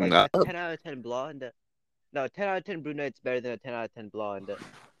 Like Nah. a 10 out of 10 blonde. No, 10 out of 10 brunette's better than a 10 out of 10 blonde.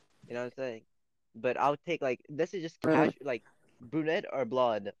 You know what I'm saying? But I'll take like this is just casual like brunette or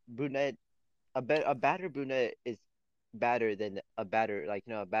blonde. Brunette a badder brunette is badder than a badder like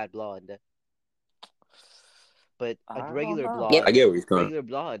a bad blonde. But a I don't regular know. Yeah, I blonde, get where he's coming. regular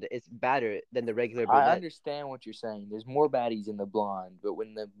blonde is badder than the regular I brunette. understand what you're saying. There's more baddies in the blonde, but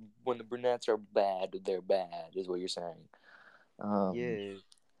when the brunettes are bad, they're bad, is what you're saying. Yeah.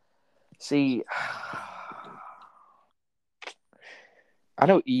 See, I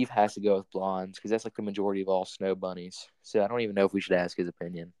know Eve has to go with blondes because that's like the majority of all snow bunnies. So I don't even know if we should ask his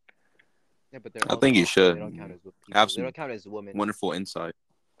opinion. Yeah, but they're I also think you also they should. don't count as Have people. They some don't count as women. wonderful insight.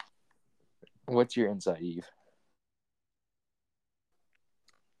 What's your insight, Eve?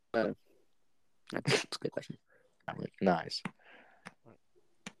 That's a good question. Nice.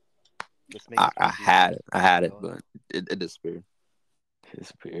 Let's make it easy. I had it, Go ahead. but it disappeared.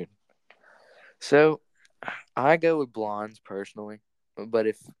 Disappeared. So I go with blondes personally, but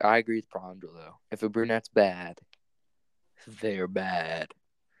if I agree with Pranjal though, if a brunette's bad, they're bad.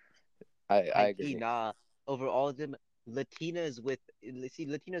 I High key, agree. nah. Over all of them, Latinas with see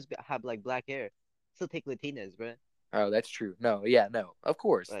Latinas have like black hair. Still take Latinas, bruh. Oh, that's true. No, yeah, no, of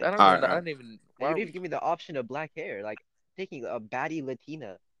course. Like, All right, I all right. don't even. and Why you are didn't even we? give me the option of black hair. Like taking a baddie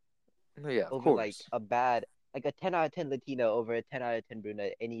Latina No, yeah, of over like course. a bad, like a 10 out of 10 Latina over a 10 out of 10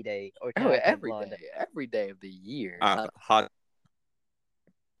 brunette any day, or 10 Oh, out of 10 blonde. every day of the year. Hot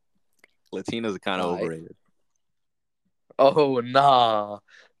Latinos are kind of All right. overrated. Oh, nah, It's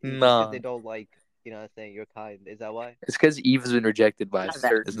because nah. they don't like, you know what I'm saying, your kind. Is that why? It's because Eve's been rejected by It's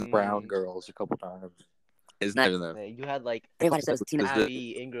certain not, brown Mm, girls a couple times. it's not even that. you had like It's just,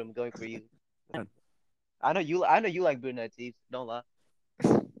 Abby Ingram going for you. yeah. I know you like brunettes, Eve. Don't lie. You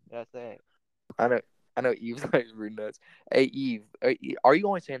know what I'm saying? I know. I know Eve's like brunettes. Hey Eve, are you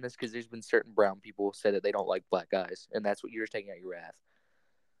only saying this because there's been certain brown people who said that they don't like black guys, and that's what you're just taking out your wrath?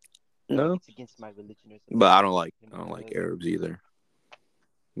 No, It's against my religion or but something. You I know, don't one of like those. Arabs either.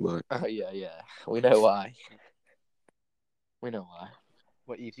 But Oh yeah, yeah. We know why. We know why.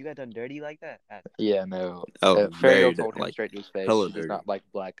 What, Eve? You got done dirty like that? Yeah, no. oh, Fairy Girl very told him like straight to his face hella she does dirty. not like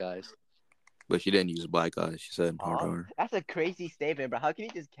black guys. But she didn't use black eyes. She said hard Oh, R. that's a crazy statement, bro. How can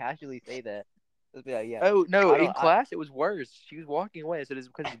you just casually say that? Just be like, yeah, Oh no! I don't. In class, it was worse. She was walking away. I said, "Is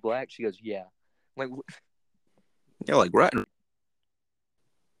it because he's black?" She goes, "Yeah." Like Yeah, like right.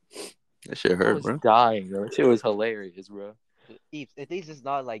 That shit I hurt, was bro. dying. Bro. It was hilarious, bro. Eve, at least it's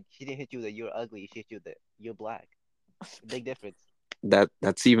not like she didn't hit you that you're ugly. She hit you that you're black. Big difference.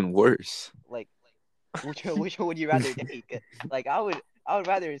 That's even worse. Like, which one would you rather take? Like, I would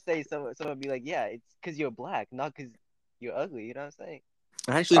rather say someone be like, yeah, it's because you're black, not because you're ugly. You know what I'm saying?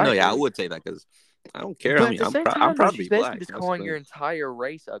 Actually, I no. Yeah, I agree. would say that because I don't care. I But at mean, the same I'm time, though, proud to she's be basically black. just That's the calling your thing. entire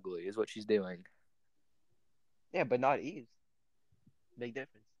race ugly, is what she's doing. Yeah, but not Eve's. Big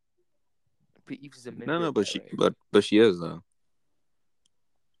difference. But Eve's No, no, admitted but that, right? she is though.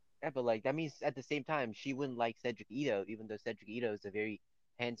 Yeah, but like that means at the same time she wouldn't like Cedric Ito, even though Cedric Ito is a very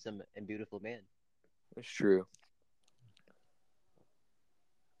handsome and beautiful man. It's true.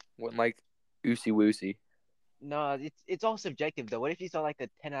 Wouldn't like Oosey Woosey. No, it's all subjective though. What if you saw like a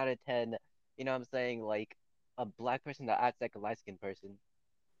 10 out of 10, you know what I'm saying, like a black person that acts like a light skinned person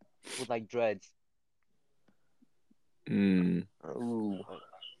with like dreads, Mm. Ooh. like,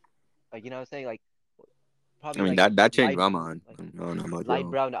 like you know what I'm saying, like I probably mean like that changed light my mind. like I don't know about light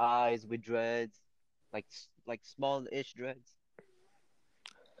y'all. brown eyes with dreads, like like small-ish dreads.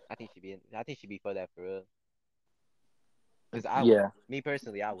 I think she'd be for that for real. Cause I would. Yeah. Me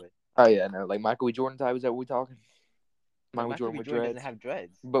personally, I would. Oh yeah, no. Like Michael B. Jordan type. Is that what we talking? No, Michael B. Michael Jordan B. with Jordan doesn't dreads. have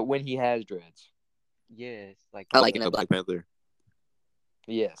dreads. But when he has dreads, Yes, like I like Black Panther.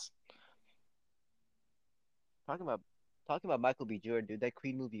 yes. talking about talking about Michael B. Jordan, dude. That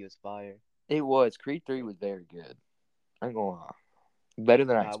Creed movie was fire. It was. Creed 3 was very good. I ain't gonna lie. Better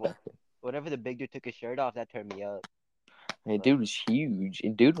than I Nah, expected. whenever the big dude took his shirt off, that turned me up. And Like, dude was huge.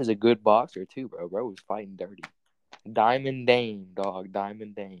 And dude was a good boxer too, bro. Bro was fighting dirty. Diamond Dame, dog.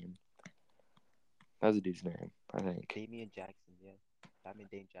 Diamond Dame. That was the dude's name, I think. Damian Jackson, yeah. Diamond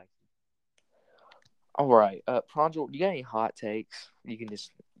Dame Jackson. All right. Pranjal, you got any hot takes? You can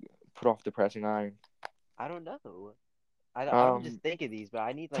just put off the pressing iron. I don't know. I'm just Um, thinking these, but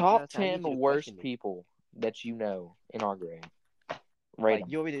I need like you know top what I'm saying? I 10 need you to worst question me. people that you know in our grade. Rate Like them.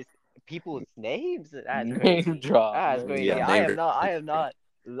 you want me to people's names? That's Name crazy. drop. That's Name crazy. Yeah, drop. name. I am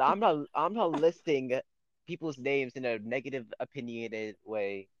not. I'm not listing people's names in a negative opinionated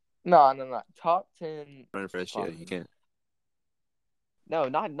way. No, no, no. Top 10. Running for that shit. You Fine. can't. No,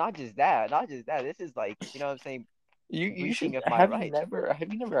 not just that. Not just that. This is like, you know what I'm saying, You breaching should of my rights.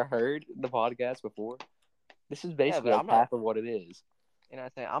 have you never heard the podcast before? This is Yeah, basically but like I'm not, half of what it is. you know what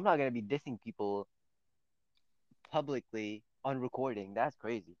I'm saying? I'm not gonna be dissing people publicly on recording. That's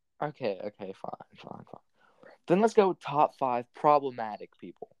crazy. Okay, okay, fine, fine, fine. Then let's go top 5 problematic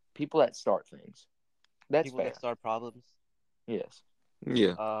people. People that start things. That's People that fair. start problems. Yes.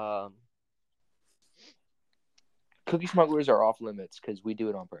 Yeah. Um, Cookie smugglers are off limits because we do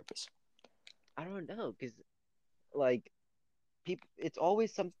it on purpose. I don't know, cause like people, it's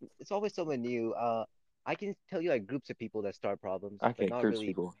always someone new. I can tell you like groups of people that start problems, but Okay, not groups of really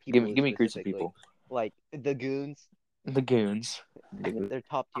people. people Give me groups of specifically. people. Like the goons, The goons. they're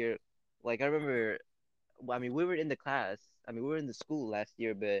top tier. Like I remember, I mean, we were in the class. I mean, we were in the school last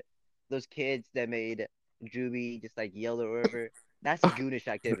year, but those kids that made Juby just like yell or whatever. That's goonish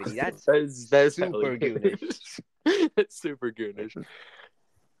activity. That's That's hella super goonish. goonish. That's super Like, goonish.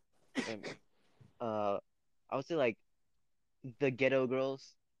 um, I would say like the ghetto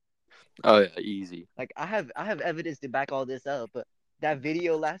girls. Oh yeah, easy. Like I have evidence to back all this up. That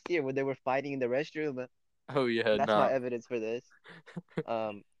video last year when they were fighting in the restroom, Oh yeah, that's my nah. evidence for this.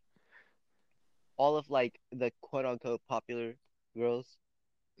 Um, all of like the quote unquote popular girls,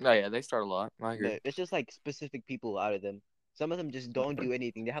 Oh yeah, they start a lot. I agree. it's just like specific people out of them. Some of them just don't do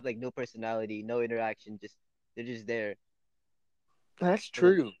anything. They have like no personality, no interaction. Just they're just there. That's But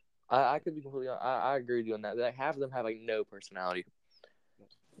then, true. I could be completely. I agree with you on that. Like half of them have like no personality.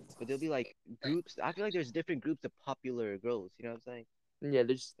 but there'll be like groups. I feel like there's different groups of popular girls. You know what I'm saying? Yeah, And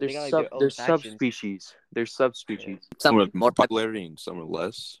they got like their own there's factions. subspecies. There's subspecies. Yeah. Some with more popularity and some with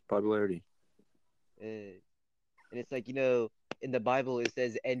less popularity. Uh, and it's like in the Bible it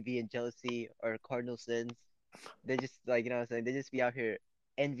says envy and jealousy are cardinal sins. They just like what I'm saying. They just be out here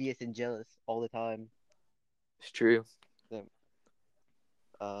envious and jealous all the time. It's true. So,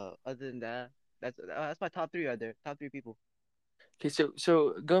 other than that, that's my top three right there. Top three people. Okay,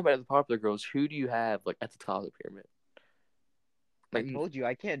 so going back to the popular girls, who do you have like at the top of the pyramid? I Like, told you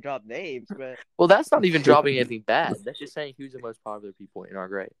I can't drop names, but well, that's not even dropping anything bad. That's just saying who's the most popular people in our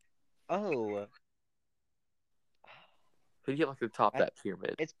grade. oh, Who do you get like the top of I that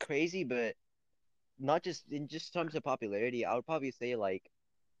pyramid? it's crazy, but not just in just terms of popularity. I would probably say like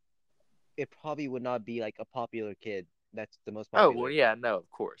it probably would not be like a popular kid that's the most Oh well, popular. yeah, no, of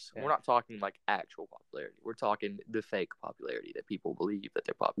course. Yeah. We're not talking like actual popularity. We're talking the fake popularity that people believe that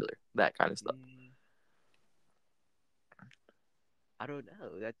they're popular. That kind of stuff. Mm, I don't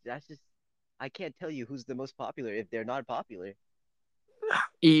know. That's just I can't tell you who's the most popular if they're not popular.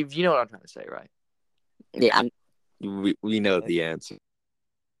 Eve, you know what I'm trying to say, right? Yeah, we know Like the answer.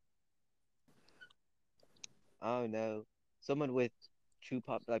 I don't know. Someone with true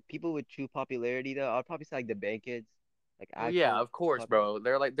pop like people with true popularity though, I'll probably say like the band kids, like Well, yeah, actual of course, popular.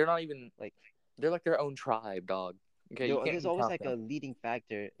 bro. They're not even Like they're like their own tribe, dog. Okay, you can't there's even always count like them. a leading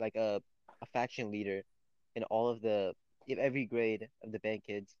factor, like a faction leader in all of the in every grade of the band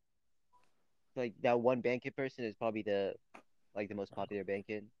kids. Like that one band kid person is probably the most popular band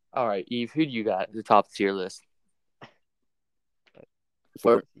kid. All right, Eve, who do you got at the top of the tier list? But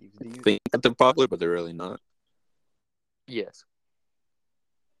For Steves, do you? think that they're popular, but they're really not. Yes.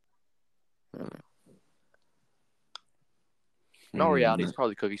 Uh, In all reality, hmm, it's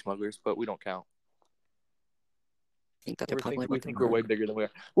probably Cookie Smugglers, but we don't count. think that they're popular, We but they're think we're way not. bigger than we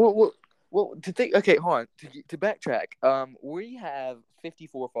are. Well, to think. Okay, hold on. To backtrack, we have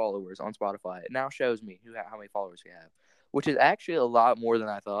 54 followers on Spotify. It now shows me how many followers we have, which is actually a lot more than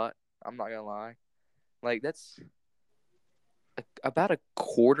I thought. I'm not gonna lie. Like that's about a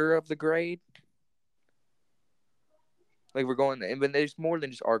quarter of the grade. Like we're going, but there's more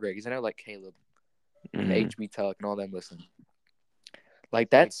than just our grade. Because I know like Caleb and Mhm. HB Tuck and all them listen. Like So like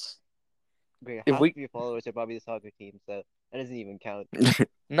that's great, if half we of your followers are probably the soccer team, so that doesn't even count.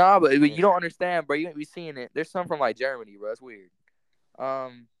 nah, but Yeah. you don't understand, bro. You ain't be seeing it. There's some from like Germany, bro. It's weird.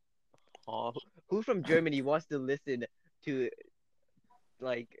 Um, Oh, who from Germany wants to listen to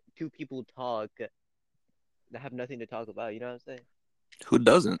like two people talk that have nothing to talk about? You know what I'm saying? Who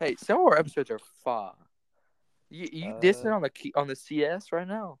doesn't? hey, some of our episodes are fire. You Uh, dissing on the CS right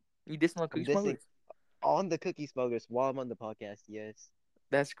now? You dissing on I'm Cookie dissing Smugglers? on the cookie smokers while I'm on the podcast. Yes.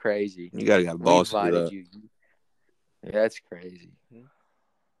 That's crazy. You gotta got We balls to do invited that. you. Yeah, that's crazy. Hmm?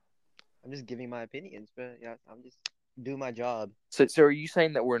 I'm just giving my opinions, but yeah, I'm just doing my job. So are you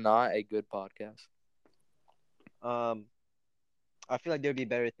saying that we're not a good podcast? Um, I feel like there'd be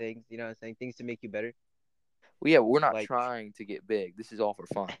better things. You know what I'm saying? Things to make you better. Well, yeah, but we're not Like trying to get big. This is all for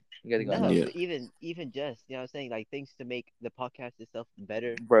fun. You gotta no, understand Yeah, but even just what I'm saying, like things to make the podcast itself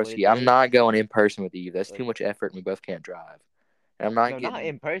better that, for what it broski. I'm is. not going in person with you. That's too Like much effort, and we both can't drive. And I'm not no, not getting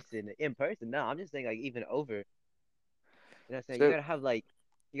in person. In person, no. I'm just saying like even over. You know what I'm saying? so. You gotta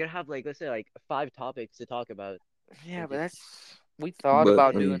have like let's say like five topics to talk about Yeah, and but just that's we thought but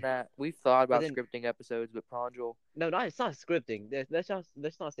about but doing that. We thought but about then scripting episodes, but Pranjal. no, not it's not scripting. Let's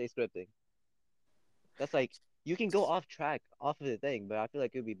not say scripting. That's like you can go off track off of the thing, but I feel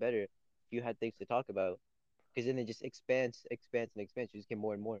like it would be better if you had things to talk about because then it just expands and expands. You just get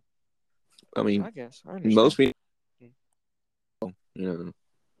more and more. I mean, I guess I most understand. people, Mm. you know,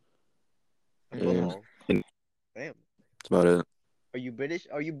 and, Football, and damn. that's about it. Are you British?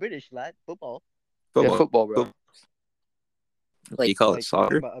 Are you British, lad? Football, Yeah, Football, football, bro. like you call it like you talking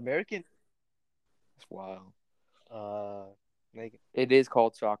soccer? about American? It's wild. Uh, like It is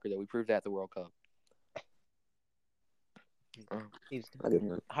called soccer, though. We proved that at the World Cup. Uh, Eves, I didn't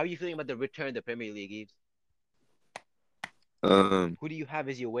know. how are you feeling about the return to Premier League, Eves? Um, Who do you have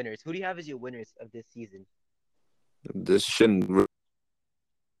as your winners? Who do you have as your winners of this season? this shouldn't.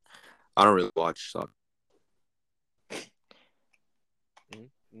 I don't really watch soccer,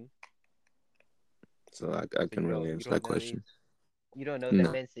 Mm-hmm. so I So can really you answer that don't know these. question. You don't know that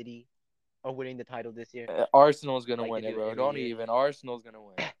No. Man City are winning the title this year, Arsenal's gonna like they win it, do bro. every Don't year. even. Arsenal's gonna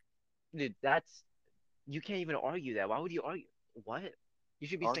win. Dude, that's you can't even argue that. Why would you argue? What? You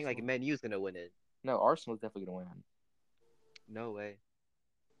should be saying like Arsenal. Man U's gonna win it. No, Arsenal's definitely gonna win. No way.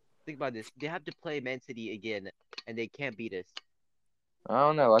 Think about this. They have to play Man City again, and they can't beat us. I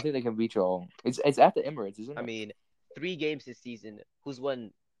don't know. I think they can beat y'all. It's at the Emirates, isn't I it? mean, 3 games this season. Who's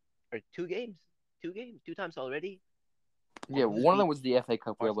won? Or 2 games? 2 games? 2 times already? Yeah, Who's one of them beat was the FA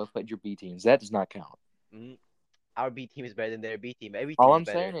Cup where Ars? y'all both played your B teams. That does not count. Mm, our B team is better than their B team. Every All team is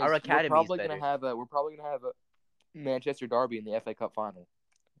I'm better. saying Our is academy is better. we're probably gonna have a Manchester Derby in the FA Cup final.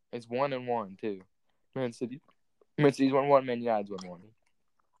 It's 1-1 too. Man City, Man City's 1-1. Man United's 1-1.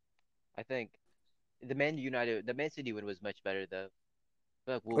 I think the Man City win was much better though. I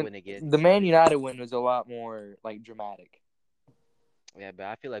feel like we'll win again. The Man United win was a lot more like dramatic. Yeah, but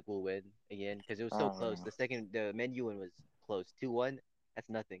I feel like we'll win again because it was I so don't close. know. The Man U one was close. 2-1. That's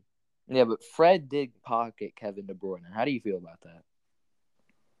nothing. Yeah, but Fred did pocket Kevin De Bruyne. How do you feel about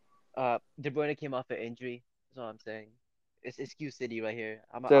that? De Bruyne came off an injury. That's all I'm saying. It's excuse city right here.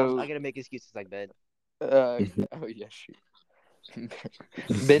 I So, gotta make excuses like Ben. oh yeah, shoot.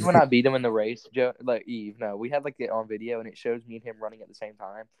 Ben, when I beat him in the race, Joe, like Eve, no, we had like it on video, and it shows me and him running at the same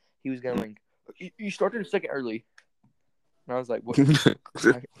time. He was going, "You started a second early," and I was like, "What?"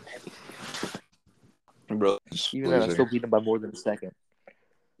 Bro, Even then, I loser. still beat him by more than a second.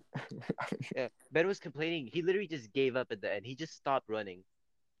 Yeah, Ben was complaining. He literally just gave up at the end. He just stopped running.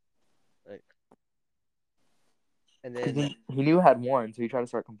 Like, and then He knew I had won, so he tried to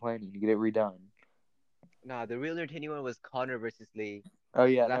start complaining to get it redone. nah, the real entertaining one was Connor versus Lee. Oh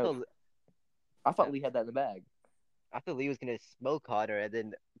yeah, 'Cause no, I thought yeah, Lee had that in the bag. I thought Lee was gonna smoke Connor, and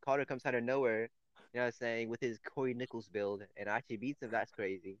then Connor comes out of nowhere. You know what I'm saying, with his Corey Nichols build, and actually beats him. That's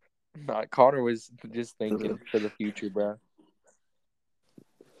crazy. Connor was just thinking for the future, bro.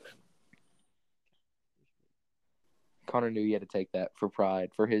 Connor knew he had to take that for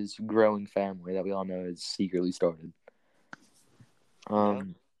pride, for his growing family that we all know has secretly started. Yep,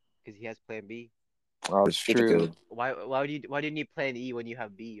 Um, because he has Plan B. oh, it's Speaking true. of, Why didn't you Plan E when you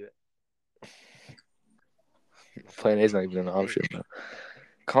have B? Plan A's not even an Hey, option. Though.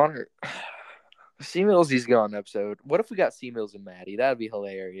 Connor, C Mills, he's gone episode. What if we got C Mills and Maddie? That'd be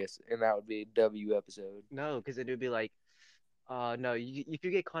hilarious, and that would be a W episode. no, because it would be like, no, if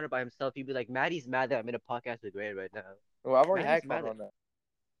you get Connor by himself, you'd be like, Maddie's mad that I'm in a podcast with Ray right now. Well, I've already Maddie's had mad Connor that on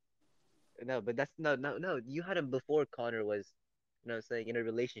that. no, but that's no. You had him before Connor was, you know what I'm saying, in a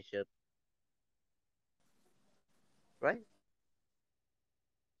relationship, right?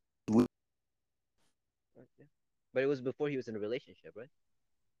 Right, yeah. But it was before he was in a relationship, right?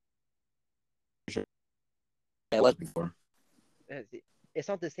 I was before. It's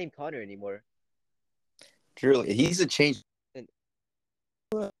not the same Connor anymore. Truly, he's a change. And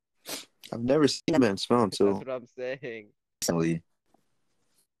I've never seen him smell that's until what I'm saying. recently.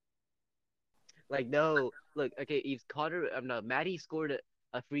 Like, no, look, okay, if Connor, no, Maddie scored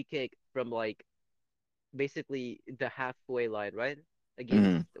a free kick from like basically the halfway line, right? Against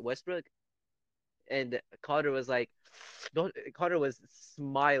Mm. Westbrook. And Connor was like, don't, Connor was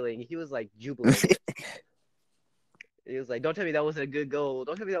smiling. He was like jubilant. He was like, don't tell me that wasn't a good goal.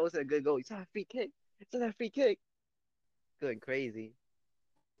 Don't tell me that wasn't a good goal. You saw a free kick. You saw that free kick. Going crazy.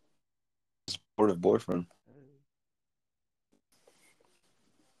 Supportive boyfriend.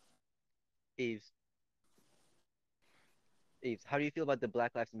 Eves, Eves, how do you feel about the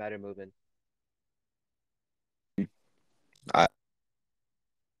Black Lives Matter movement? I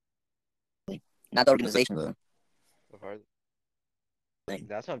not the organization though.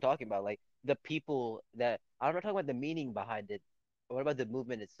 That's what I'm talking about. Like the people that I'm not talking about the meaning behind it. What about the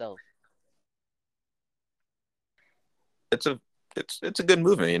movement itself? It's a it's a good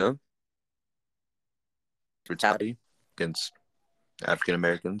movement, you know. Brutality against African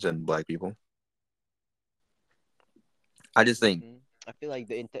Americans and Black people. I just think I feel like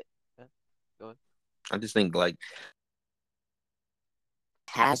the intent. Huh? Go on. I just think like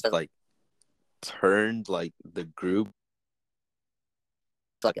has like turned like the group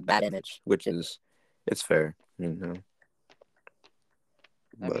like a bad image, which is it's fair, you know.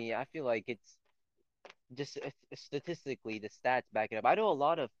 I But mean, I feel like it's just statistically the stats back it up. I know a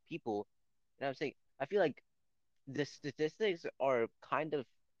lot of people, and I'm saying I feel like the statistics are kind of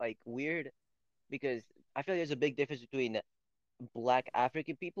like weird because I feel like there's a big difference between Black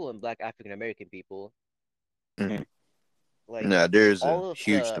African people and Black African American people. mm-hmm. Like Yeah, there's a all of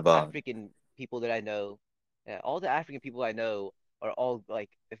huge the divide. African people that I know, all the African people I know are all like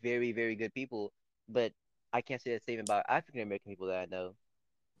very, very good people. But I can't say the same about African American people that I know.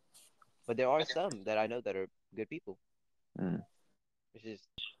 But there are some that I know that are good people. Mm. Which is,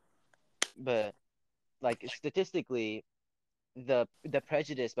 but like statistically, the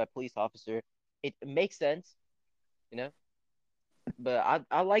prejudice by police officer, it makes sense, you know. But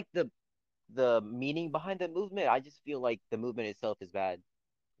I like the meaning behind the movement. I just feel like the movement itself is bad.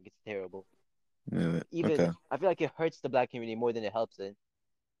 Like, it's terrible. Yeah, Even okay. I feel like it hurts the black community more than it helps it.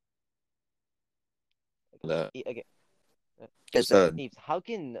 Like, That okay, uh, said. Eves, how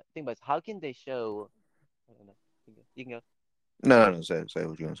can think about this, how can they show? I don't know. You can go. No, no, no. Say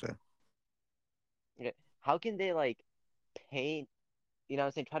what you're gonna say. Okay, how can they like paint? You know what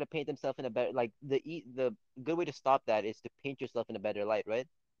I'm saying? Try to paint themselves in a better like the good way to stop that is to paint yourself in a better light, right?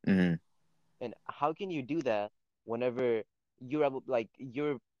 Mm-hmm. And how can you do that whenever you're able, like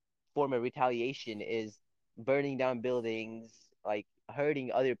your form of retaliation is burning down buildings, like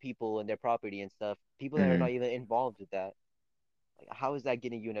hurting other people and their property and stuff, people that are Mm-hmm. not even involved with that. Like, how is that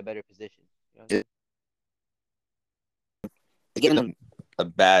getting you in a better position? You know what I'm It's saying? giving them a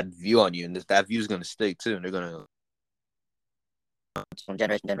bad view on you, and that view is gonna stick too, and they're gonna from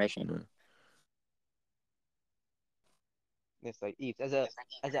generation to generation. Mm-hmm. It's like Eve, as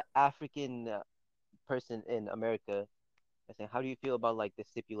an African person in America, I saying, how do you feel about like the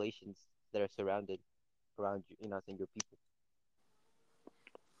stipulations that are surrounded around you? You know, what I'm saying your people.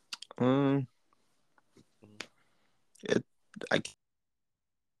 Um, Mhm. it I can't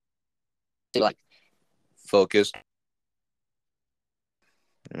say like focused.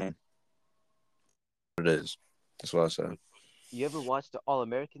 I mean, it is. That's what I said. You ever watched the All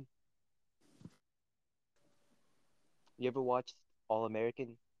American? You ever watched All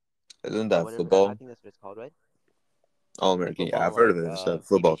American Isn't or that whatever? I football? think that's what it's called, right? All The American. Yeah, football I've heard of like it. It's that TV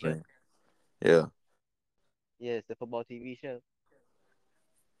football show. thing. Yeah. Yeah, it's the football TV show.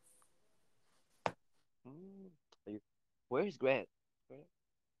 Mm. Are you, where's Grant? Grant?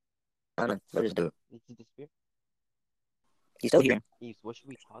 I don't know. What is it? Did he disappear? He's still here. Eves, what should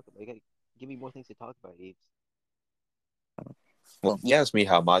we talk about? You gotta give me more things to talk about, Eves. Well, you asked me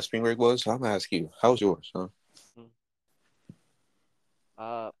how my spring break was, so I'm gonna ask you, how was yours? Huh? Mm.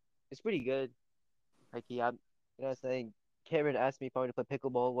 Uh, it's pretty good. Like, yeah, you know what I'm saying? Karen asked me if I wanted to play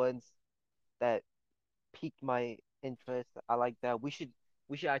pickleball once. That piqued my interest. I like that. We should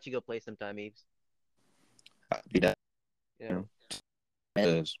actually go play sometime, Eves. I'd be that. You You know, know, it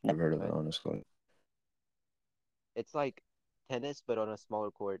is. Never heard of it, right? honestly. It's like tennis, but on a smaller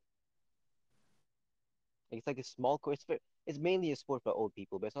court. Like, it's like a small court. It's mainly a sport for old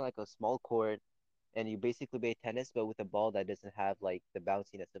people, but it's not like a small court, and you basically play tennis, but with a ball that doesn't have like the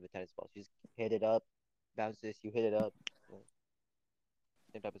bounciness of a tennis ball. So you just hit it up, bounces, you hit it up. You know,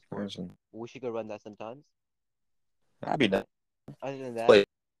 same type of sport. Person. We should go run that sometimes. I'd be that. Other than Play. that,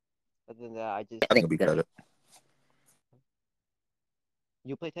 other than that, I just I think I'll be good at it.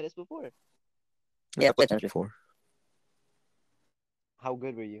 you played tennis before. Yeah, I played tennis before. How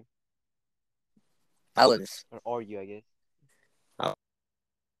good were you? I was. Or are you, I guess? I,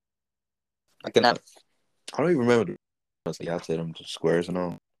 I can have. I don't even remember. Honestly, I hit them to squares and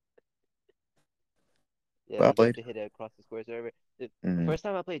all. Yeah, But I like you have played. to hit it across the squares or whatever. The Mm-hmm. first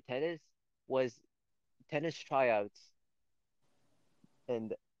time I played tennis was tennis tryouts,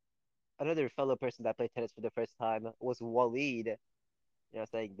 and another fellow person that played tennis for the first time was Waleed. You know,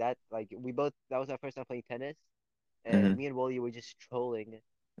 saying that like we both that was our first time playing tennis, and me and Wally were just trolling,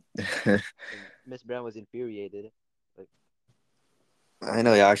 Mm-hmm. and Miss Brown was infuriated. Like, I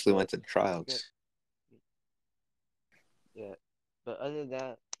know. I actually but went to the okay, tryouts. yeah. But other than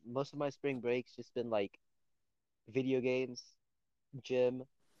that, most of my spring breaks just been like video games, gym,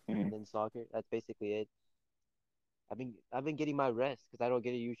 Mm-hmm. and then soccer. That's basically it. I've been getting my rest because I don't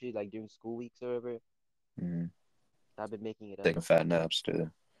get it usually like during school weeks or whatever. Mm-hmm. I've been making it up. Taking fat naps too.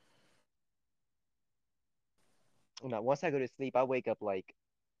 Now, once I go to sleep, I wake up like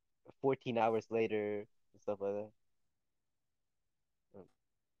 14 hours later and stuff like that.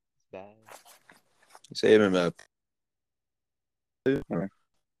 It's bad. Saving up. Or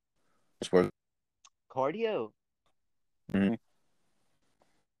just work. Cardio. Mm-hmm.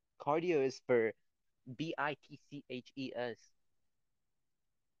 Cardio is for BITCHES.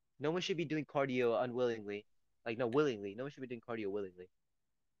 No one should be doing cardio unwillingly. Like, no, willingly. No one should be doing cardio willingly.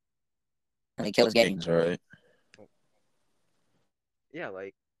 And he kills gains, right? Yeah,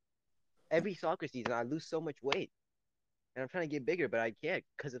 like every soccer season, I lose so much weight. And I'm trying to get bigger, but I can't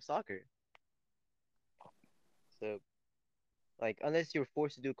because of soccer. So, like, unless you're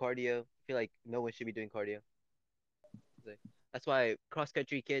forced to do cardio, I feel like no one should be doing cardio. So that's why cross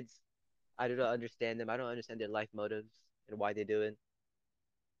country kids, I do not understand them. I don't understand their life motives and why they do it.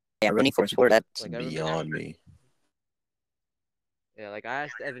 Yeah, running for a sport that's Like I remember, beyond me. yeah, like I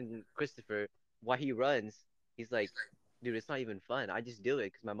asked Evan Christopher why he runs. He's like, dude, it's not even fun. I just do it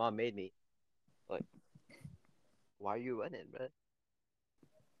because my mom made me. Like, why are you running, bro?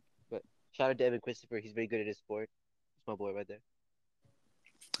 But shout out to Evan Christopher. He's very good at his sport. That's my boy right there.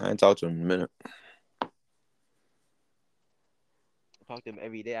 I ain't talked to him in a minute. I talk to him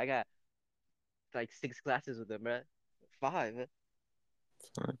every day. I got like 6 classes with him, bro. 5.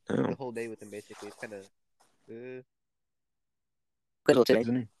 Like the Damn. whole day with him basically. It's kind of, uh, Quizzle today,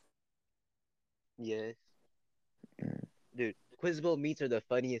 isn't he? yes, dude. Quiz Bowl meets are the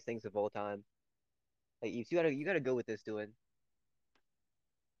funniest things of all time. Like you gotta go with this doing.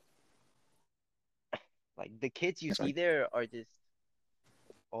 Like the kids you It's see like, there are just,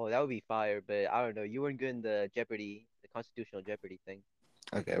 oh, that would be fire. But I don't know. You weren't good in the Jeopardy, the constitutional Jeopardy thing,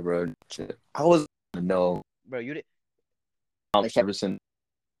 okay, bro. Shit. I was gonna know bro. You did, Thomas Jefferson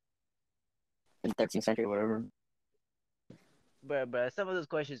in the 13th century or whatever. bro. Some of those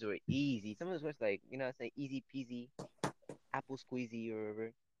questions were easy. Some of those questions, like what I'm saying, easy peasy, apple squeezy or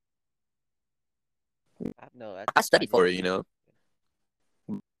whatever. No, that's I studied I for didn't.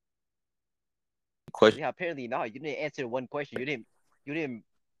 it. Question. Yeah, apparently not. You didn't answer one question. You didn't,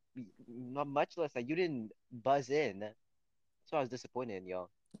 not much less. Like you didn't buzz in. That's why I was disappointed in y'all.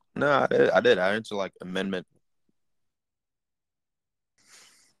 No, I did. I did. I answered like amendment.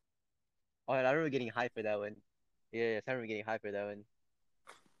 Oh, and I remember getting hyped for that one. Yeah, yes, I remember getting hyped for that one.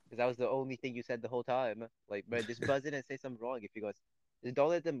 Because that was the only thing you said the whole time. Like, bro, just buzz in and say something wrong if you guys. Just don't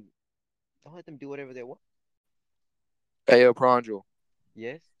let them do whatever they want. Hey, yo, Pranjal.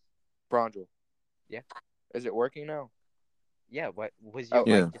 Yes. Pranjal. Yeah. Is it working now? Yeah. What was your Oh,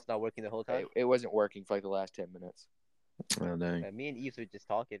 Yeah. mic just not working the whole time? it wasn't working for like the last 10 minutes. Oh dang. Me and Eves were just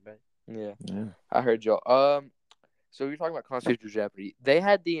talking, bro. Yeah, Yeah. I heard y'all. So you're talking about Constitutional Jeopardy. They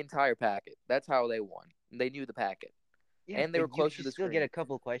had the entire packet. That's how they won. They knew the packet, Yeah, and they were but you close to should the still get screen. a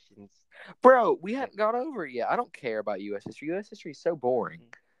couple questions. Bro, we Like, hadn't gone over it yet. I don't care about U.S. history. U.S. history is so boring.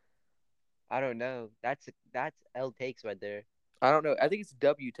 I don't know. That's L takes right there. I don't know. I think it's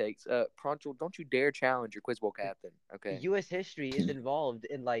W takes. Pranjal, don't you dare challenge your Quiz Bowl Like, captain. Okay. U.S. history is involved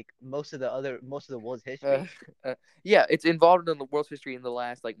in like most of the world's Uh, history. yeah, it's involved in the world's history in the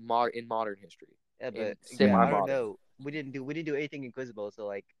last in modern history, Yeah, in but again, I don't semi-modern. know. We didn't do anything in Quiz Bowl, so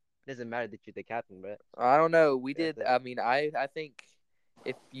like, it doesn't matter that you're the captain, bro. I don't know. We That's did. it. I mean, I think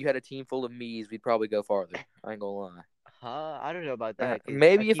if you had a team full of me's, we'd probably go farther. I ain't gonna lie. Huh? I don't know about that, because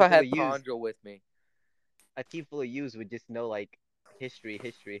Maybe if I had Pranjal with me. a team full of U's would just know like history,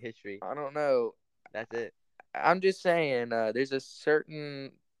 history, history. I don't know. That's it. I'm just saying. There's a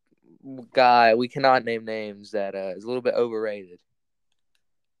certain guy we cannot name names that is a little bit overrated.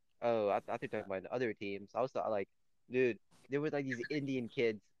 Oh, I thought you were talking about the other teams. I was like, dude, there were like these Indian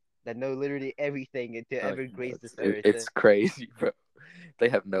kids that know literally everything to ever grace this earth. It's crazy, bro. They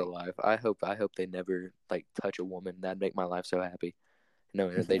have no Like, life. I hope they never like touch a woman. That'd make my life so happy.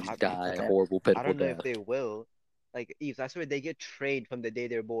 Knowing that they I just die a Okay. horrible, I pitiful don't know death. if they will. Like, Eves, I swear they get trained from the day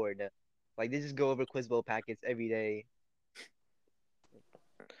they're born. Like, they just go over Quiz Bowl packets every day.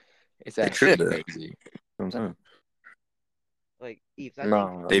 It's They actually should. You crazy. know what I'm saying? Like, Eves, I think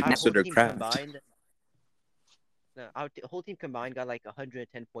No, They've our no. whole mastered their team craft. combined, no, whole team combined got like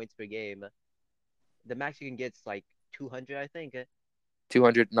 110 points per game. The max you can get is like 200, I think.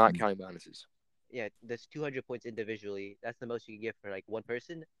 200, not counting bonuses. Yeah, there's 200 points individually. That's the most you can get for like one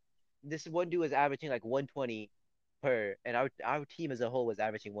person. This one dude was averaging like 120 per, and our team as a whole was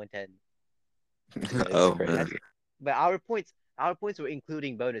averaging 110. Yeah, it's Oh That's man. crazy. but our points were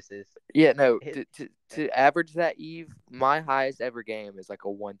including bonuses. Yeah, no. Hit, To average that, Eve, my highest ever game is like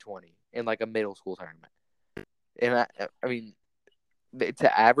a 120 in like a middle school tournament. And I mean,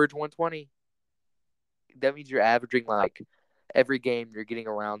 to average 120, that means you're averaging like every game you're getting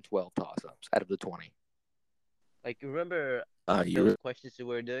around 12 toss ups out of the 20. like remember You. those questions we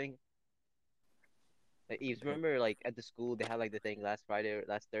were doing? Like Eves, remember like at the school they had like the thing last Friday or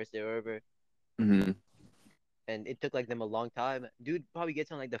last Thursday or whatever, Mm-hmm. and it took like them a long time. Dude probably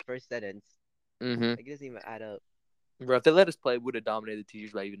gets on like the first sentence. Mm-hmm. Like it doesn't even add up. Bro, if they let us play, we would have dominated the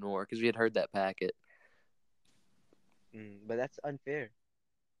teachers by even more because we had heard that packet. But that's unfair.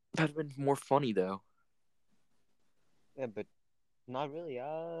 That'd have been more funny though. Yeah, but not really.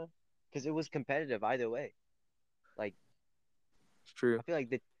 Because it was competitive either way. Like It's true. I feel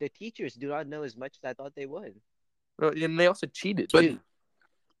like the teachers do not know as much as I thought they would. Well, and they also cheated But too.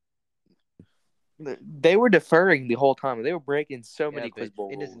 They were deferring the whole time. They were breaking so Yeah, many but quiz bowl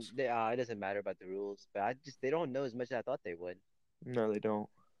rules. it doesn't matter about the rules. But I just they don't know as much as I thought they would. No, they don't.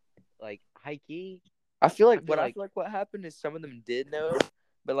 Like high key, I feel I like feel like what happened is some of them did know,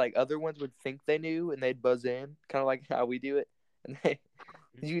 but like other ones would think they knew and they'd buzz in, kind of like how we do it. And they,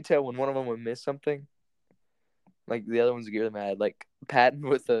 you could tell when one of them would miss something, like the other ones would get really mad. Like Patton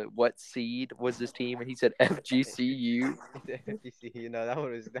with the what seed was this team, and he said FGCU. you see,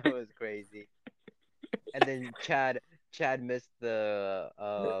 that was crazy. And then Chad missed The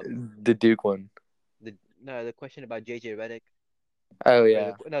Duke one. the question about JJ Redick. Oh Or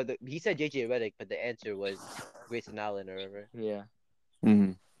yeah, he said JJ Redick, but the answer was Grayson Allen or whatever. yeah,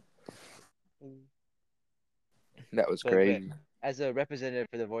 Mhm. Mm. that was But crazy. as a representative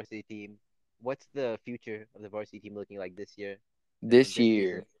for the varsity team, what's the future of the varsity team looking like this year, This this season,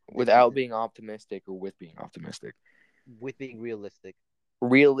 year, this without season, being optimistic or with being optimistic, with being realistic?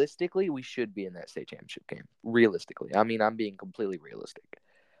 realistically, we should be in that state championship game. Realistically, I mean, I'm being completely realistic.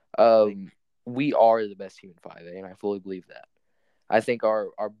 Like, Um, we are the best team in 5A, and I fully believe that. I think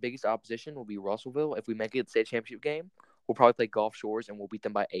our biggest opposition will be Russellville. If we make it to the state championship game, we'll probably play Gulf Shores, and we'll beat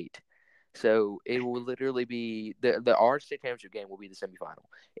them by 8. So it will literally be our state championship game will be the semifinal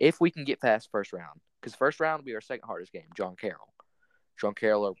if we can get past first round. Because first round will be our second hardest game. John Carroll. John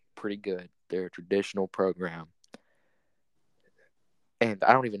Carroll are pretty good. They're a traditional program. And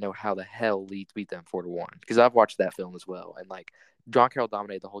I don't even know how the hell Leeds beat them 4-1 because I've watched that film as well. And like John Carroll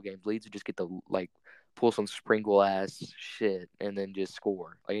dominated the whole game. Leeds would just get to like pull some sprinkle ass shit and then just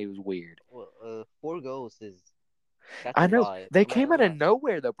score. Like it was weird. well, 4 goals is that's a I know lot. they I'm not came gonna out of lie.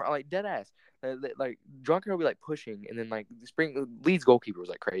 nowhere though, like dead ass. Like John Carroll would be like pushing, and then like the spring Leeds goalkeeper was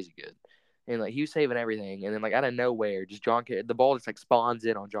like crazy good, and like he was saving everything, and then like out of nowhere, just the ball just like spawns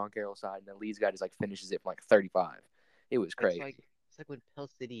in on John Carroll's side, and the Leeds guy just like finishes it from like 35. It was It's like crazy. it's like when Pell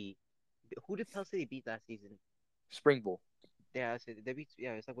City, who did Pell City beat last season? Springville, Yeah, they beat.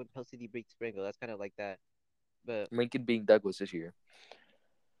 Yeah, it's like when Pell City beat Springle. That's kind of like that. But Lincoln being Douglas this year.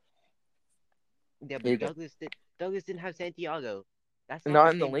 yeah, but Yeah. Douglas didn't have Santiago. That's not the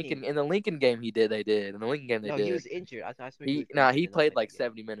Not in the same team. Lincoln game he did. They did in the Lincoln game they No, he did. was injured. I swear he He was nah injured he in the played second like game.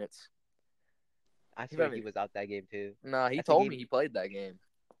 70 minutes. I He swear probably he was out that game too. nah he That's a told me game. he played that game.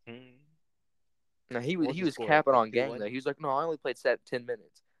 Hmm. No, What was he the was score? capping Like on three gang one. though. He was like, no, I only played 10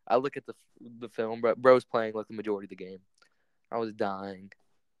 minutes. I look at the film, but bro's playing like the majority of the game. I was dying.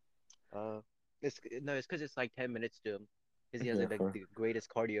 Uh, it's because it's like 10 minutes to him, because he has Yeah, like the greatest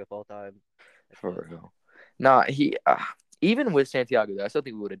cardio of all time. That's for why. real. Nah, he even with Santiago though, I still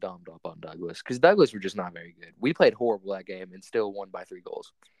think we would have domed up on Douglas because Douglas were just not very good. We played horrible that game and still won by 3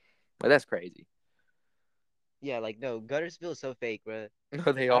 goals. Like that's crazy. Yeah, like no, Gunnersville is so fake, bro. No,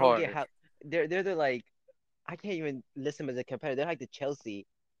 Like they I don't get are. how they're the like I can't even list them as a competitor. They're like the Chelsea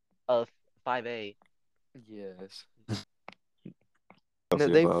of 5A. Yes. No,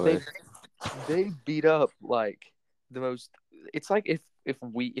 Chelsea about it. they beat up like the most. It's like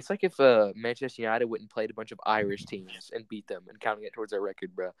it's like if Manchester United went and played a bunch of Irish teams and beat them and counting it towards their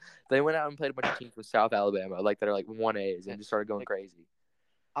record, bro. They went out and played a bunch of teams with South Alabama, like that are like 1As Yeah, and just started going like crazy.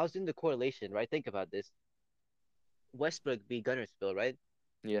 I was doing the correlation, right? Think about this. Westbrook beat Gunnersville, right?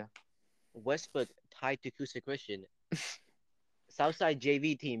 Yeah. Westbrook tied to Coosa Christian. Southside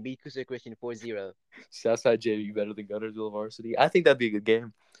JV team beat Coosa Christian 4-0. Southside JV better than Gunnersville varsity. I think that'd be a good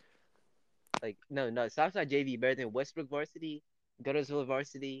game. Like no, Southside JV better than Westbrook varsity, Gunnersville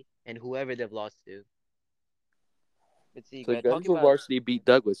varsity, and whoever they've lost to. Let's see, So man. Talking Gunnersville about varsity beat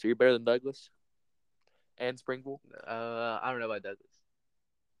Douglas. Are you better than Douglas and Springville? I don't know about Douglas.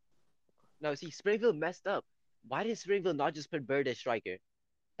 No, see, Springfield messed up. Why did Springfield not just put Bird as striker? I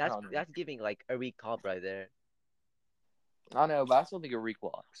That's don't know. that's giving like a weak comp right there. I know, but I still think Arik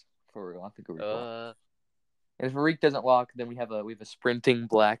locks for real. I think Arik locks. Uh, And if Arik doesn't lock, then we have a sprinting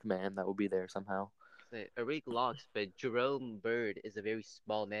black man that will be there somehow. say Eric locks, but Jerome Bird is a very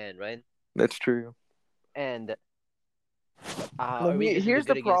small man, right? That's true. And Well, Eric isn't here's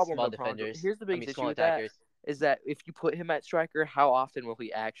good the against problem, small though, Pranjal. defenders. Here's the I mean, biggest issue small with that attackers. is that if you put him at striker, how often will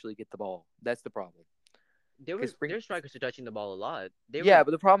he actually get the ball? That's the problem. Because Spring, Their strikers were touching the ball a lot. yeah, but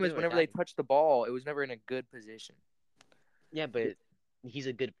the problem They is were whenever they attacking. touch the ball, it was never in a good position. Yeah, but he's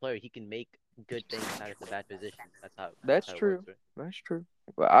a good player. He can make good things out of the bad positions. That's That's how it works, true. right? That's true.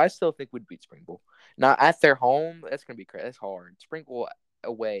 But I still think we'd beat Springville. Now at their home, that's gonna be crazy. That's hard. Springville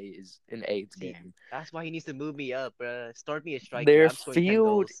away is an eighth See, game. that's why he needs to move me up, bruh. Start me a striker. Their I'm scoring 10 field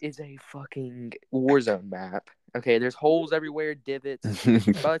goals. is a fucking war zone map. Okay, there's holes everywhere, divots.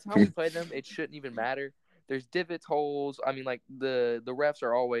 By the time we play them, it shouldn't even matter. There's divots, holes. I mean, like the refs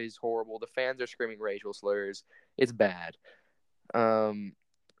are always horrible. The fans are screaming racial slurs. It's bad. Um,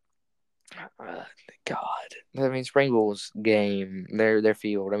 Uh, God, I mean, Springville's game, their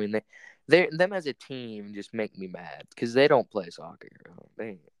field. I mean, they them as a team just make me mad because they don't play soccer.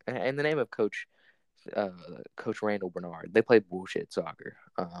 They in the name of uh, Coach Randall Bernard, they play bullshit soccer.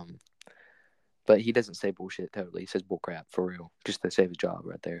 But he doesn't say bullshit totally. He says bullcrap for real, just to save his job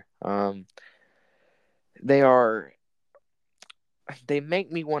right there. They are they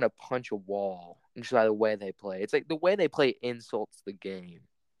make me want to punch a wall just by the way they play. It's like the way they play insults the game.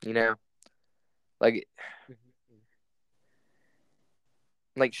 You know, like Mhm.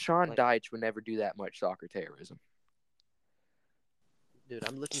 like Sean Like, Deitch would never do that much soccer terrorism. dude,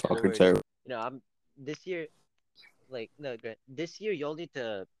 I'm looking Soccer forward. terror. I'm this year. Like, no, Grant, this year you'll need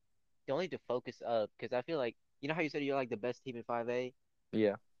to focus up because I feel like how you said you're like the best team in 5A.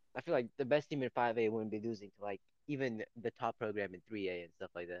 Yeah. I feel like the best team in 5A wouldn't be losing to like even the top program in 3A and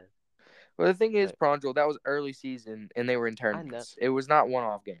stuff like that. Well, the thing is, But Pranjal, that was early season, and they were in I know, tournaments. It was not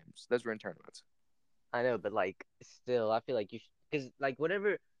one-off games; those were in tournaments. but like still, I feel like you should because like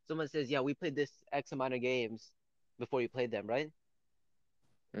whenever someone says, yeah, we played this X amount of games before you played them, right?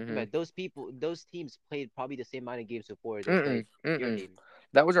 Mm-hmm. But those teams played probably the same amount of games before they played Mm-mm. your Mm-mm. team.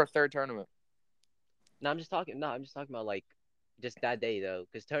 That was our third tournament. No, I'm just talking. No, I'm just talking about like just that day though,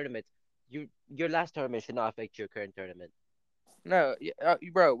 because tournaments, your last tournament should not affect your current tournament. No,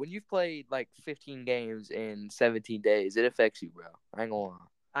 bro, when you've played like 15 games in 17 days, it affects you, bro. I ain't gonna lie.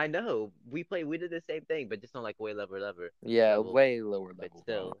 I know we did the same thing, but just on like way Yeah, level. way lower But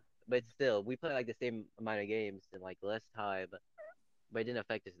level, bro. still, we play like the same amount of games in like less time, but it didn't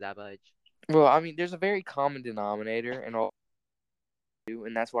affect us that much. Well, I mean, there's a very common denominator in all,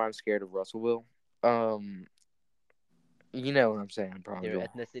 and that's why I'm scared of Russellville. Um, you know what I'm saying, Their Pranjal.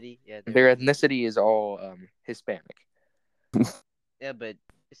 ethnicity, yeah, their Their ethnicity. ethnicity is all Hispanic. Yeah, but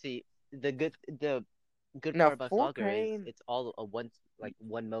see, the good Now, part about Fort soccer is Payne, it's all a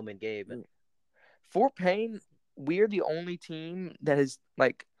one moment game. Fort Payne, we're the only team that has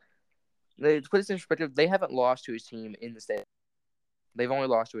like. To put this in perspective, they haven't lost to a team in the state. They've only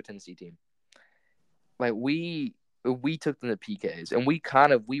lost to a Tennessee team. Like we took them to PKs, and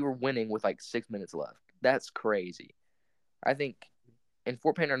we were winning with like 6 minutes left. That's crazy. I think and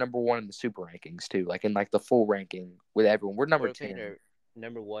Fort Payne are number one in the super rankings too, like in like the full ranking with everyone. We're number Fort Payne 10. are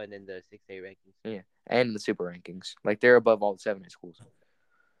number one in the 6A rankings. Yeah, and in the super rankings, like they're above all the 7A schools.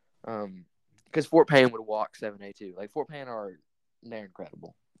 Because Fort Payne would walk 7A too. Like Fort Payne they're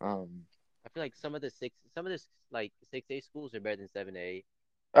incredible. I feel like some of the like 6A schools are better than 7A.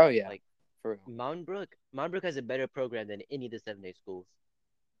 Oh yeah, Like for real. Mountain Brook has a better program than any of the 7A schools.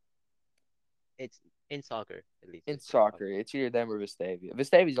 It's in soccer, at least. In It's in soccer, soccer. it's either them or Vestavia.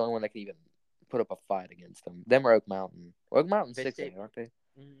 Vestavia's the only one that can even put up a fight against them. Them or Oak Mountain. Oak Mountain 6A, Vestavia, aren't they?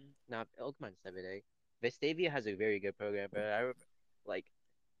 nah, Oakman's 7A. Vestavia has a very good program, but like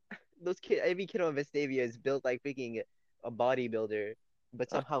those every kid on Vestavia is built like freaking a bodybuilder, but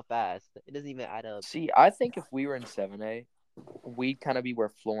Uh, somehow fast. It doesn't even add up. See, I think if we were in 7A, we'd kind of be where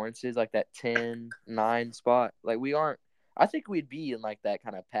Florence is, like that 10-9 spot. Like we aren't. I think we'd be in like that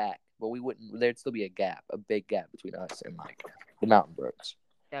kind of pack, but we wouldn't. There'd still be a gap, a big gap between us and like the Mountain Brooks.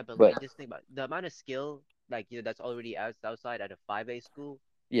 Yeah, but But like just think about the amount of skill like that's already outside at a 5A school.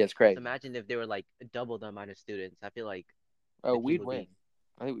 yeah, it's Just crazy. imagine if there were like double the amount of students. I feel like Oh, the team we'd would win. be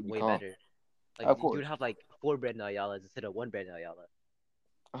I think we'd be way calm. better. Like Of you'd course. have like four Brandon Ayalas instead of one Brandon Ayala.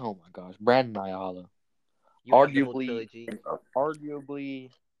 Oh my gosh, Brandon Ayala, You have the whole arguably, trilogy. arguably,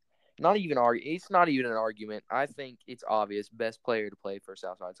 not even argue. It's not even an argument. I think it's obvious. Best player to play for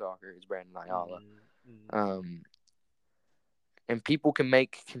Southside Soccer is Brandon Ayala. Mm, mm. Um, and people can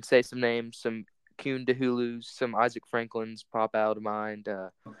say some names, some Kuhn DeHulu's, some Isaac Franklin's pop out of mind,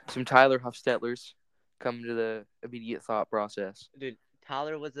 some Tyler Hofstettlers come to the immediate thought process. Dude,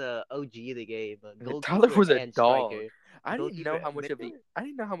 Tyler was a OG of the game, a Tyler goalkeeper was a and dog. striker, I didn't know goalkeeper how much of a midfielder. I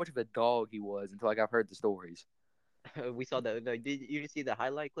didn't know how much of a dog he was until like I've heard the stories. We saw that. No, did you see the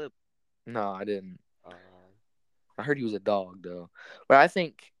highlight clip? No, I didn't. Uh, I heard he was a dog though, but I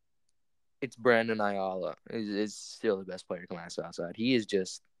think it's Brandon Ayala is still the best player coming out of Southside. He is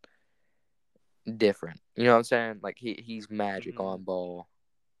just different. You know what I'm saying? Like he's magic mhm. on ball.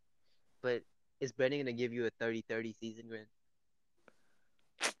 But is Brendan gonna give you a 30-30 season, Grant?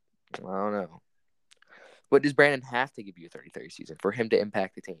 I don't know. But does Brandon have to give you a 30-30 season for him to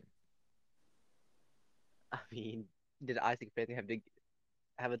impact the team? I mean, did Isaac Brendan have to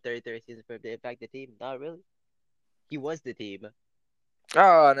have a 30-30 season for him to impact the team? Not really. He was the team.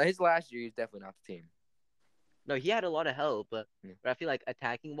 Oh no, his last year he's definitely not the team. No, he had a lot of help, Yeah. but I feel like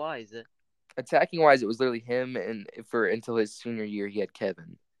attacking wise, Attacking wise, it was literally him, and for until his senior year he had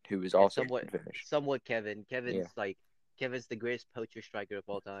Kevin, who was yeah, also could finish. somewhat Kevin. Yeah, Kevin's the greatest poacher striker of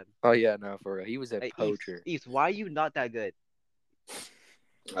all time. Oh yeah, no, for real. He was a Like poacher. Eves, why are you not that good?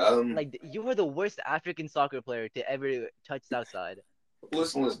 Um, Like you were the worst African soccer player to ever touch Southside.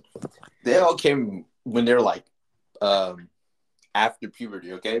 listen. They all came when they're like, um, after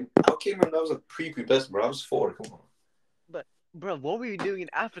puberty. Okay, I came when I was a prepubescent, bro. I was 4. Come on. But bro, what were you doing in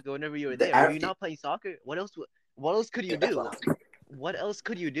Africa whenever you were The there? Were you after, not playing soccer? What else? What else could you that's do? what What else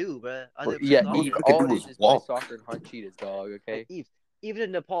could you do, bro, other Bro, than play yeah, most Eve. soccer? I could All do it was is play walk. soccer and hunt cheetahs, dog. Like Okay. Eve, even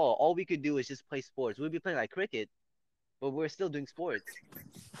in Nepal, all we could do is just play sports. We'd be playing like cricket, but we're still doing sports.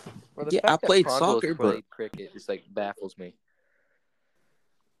 Well, the Yeah, I fact that played Pranjal has soccer, but played cricket just like baffles me.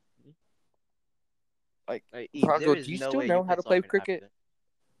 Like, Like Eve, there Pranjal, is do you no still way you know how play to play soccer in cricket?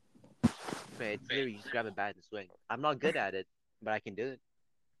 Africa. Man, it's literally just grab a bat and swing. I'm not good at it, but I can do it.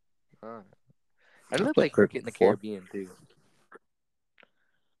 Uh, I know I they play played cricket cricket in the before. Caribbean too.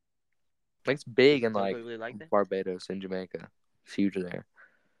 Like it's big in Some like people really like that. Barbados and Jamaica. It's huge there.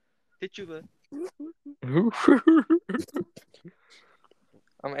 Tituba.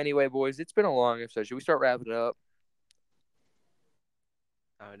 Anyway, boys, it's been a long episode. Should we start wrapping it up?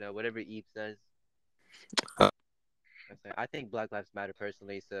 I don't know, whatever Eve says. Uh, I think Black Lives Matter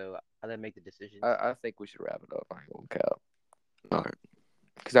personally, so I let him make the decisions. I think we should wrap it up. I ain't gonna cap. all right.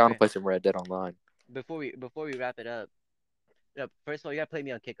 Because I want to Okay. play some Red Dead Online. Before we wrap it up, no, first of all, you gotta play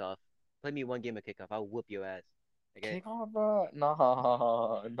me on kickoff. Play me one game of kickoff. I'll whoop your ass. Okay. Kick off, bro?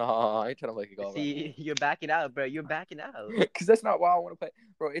 Nah. I ain't trying to play kick off right See, you're backing out, bro. You're backing out. now. Because that's not why I want to play.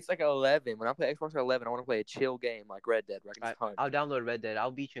 Bro, it's like 11. When I play Xbox 11, I want to play a chill game like Red Dead where I can just hunt. I'll download Red Dead.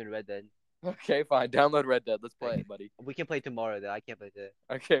 I'll beat you in Red Dead. Okay, fine. Download Red Dead. Let's play Like, it, buddy. we can play tomorrow though. I can't play today.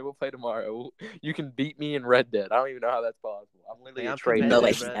 Okay, we'll play tomorrow. You can beat me in Red Dead. I don't even know how that's possible. I'm literally Like, a I'm traitor. No,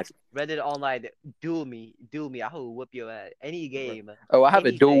 competitive, like bro. that's Red Dead Online, duel me. I will whoop your ass. Any game, Oh, I have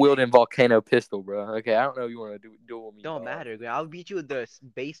a dual anything. wielding volcano pistol, bro. Okay, I don't know if you want to duel me, Don't dog. matter, bro. I'll beat you with the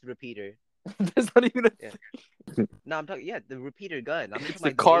base repeater. That's not even a. Yeah. No, I'm talking. Yeah, the repeater gun. I'm not It's talking the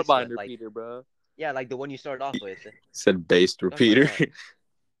like the base carbine one. Like, repeater, bro. yeah, like the one you start off with. said based Talking about repeater. that.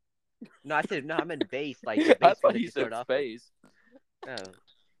 No, I said no. I meant base, like the I base one thought that he you start said off with. space. No,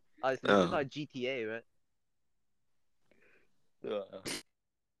 honestly, this is Oh, not GTA, right? What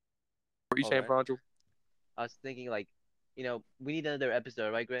were you All saying, right. Pranjal? I was thinking like, we need another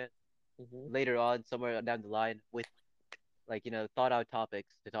episode, right, Grant? Mm-hmm. Later on, somewhere down the line, with like thought out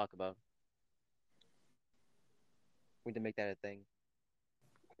topics to talk about. We need to make that a thing.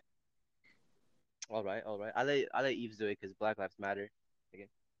 All right. I let Eves do it because Black Lives Matter. Okay.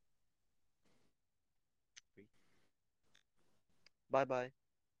 Bye bye.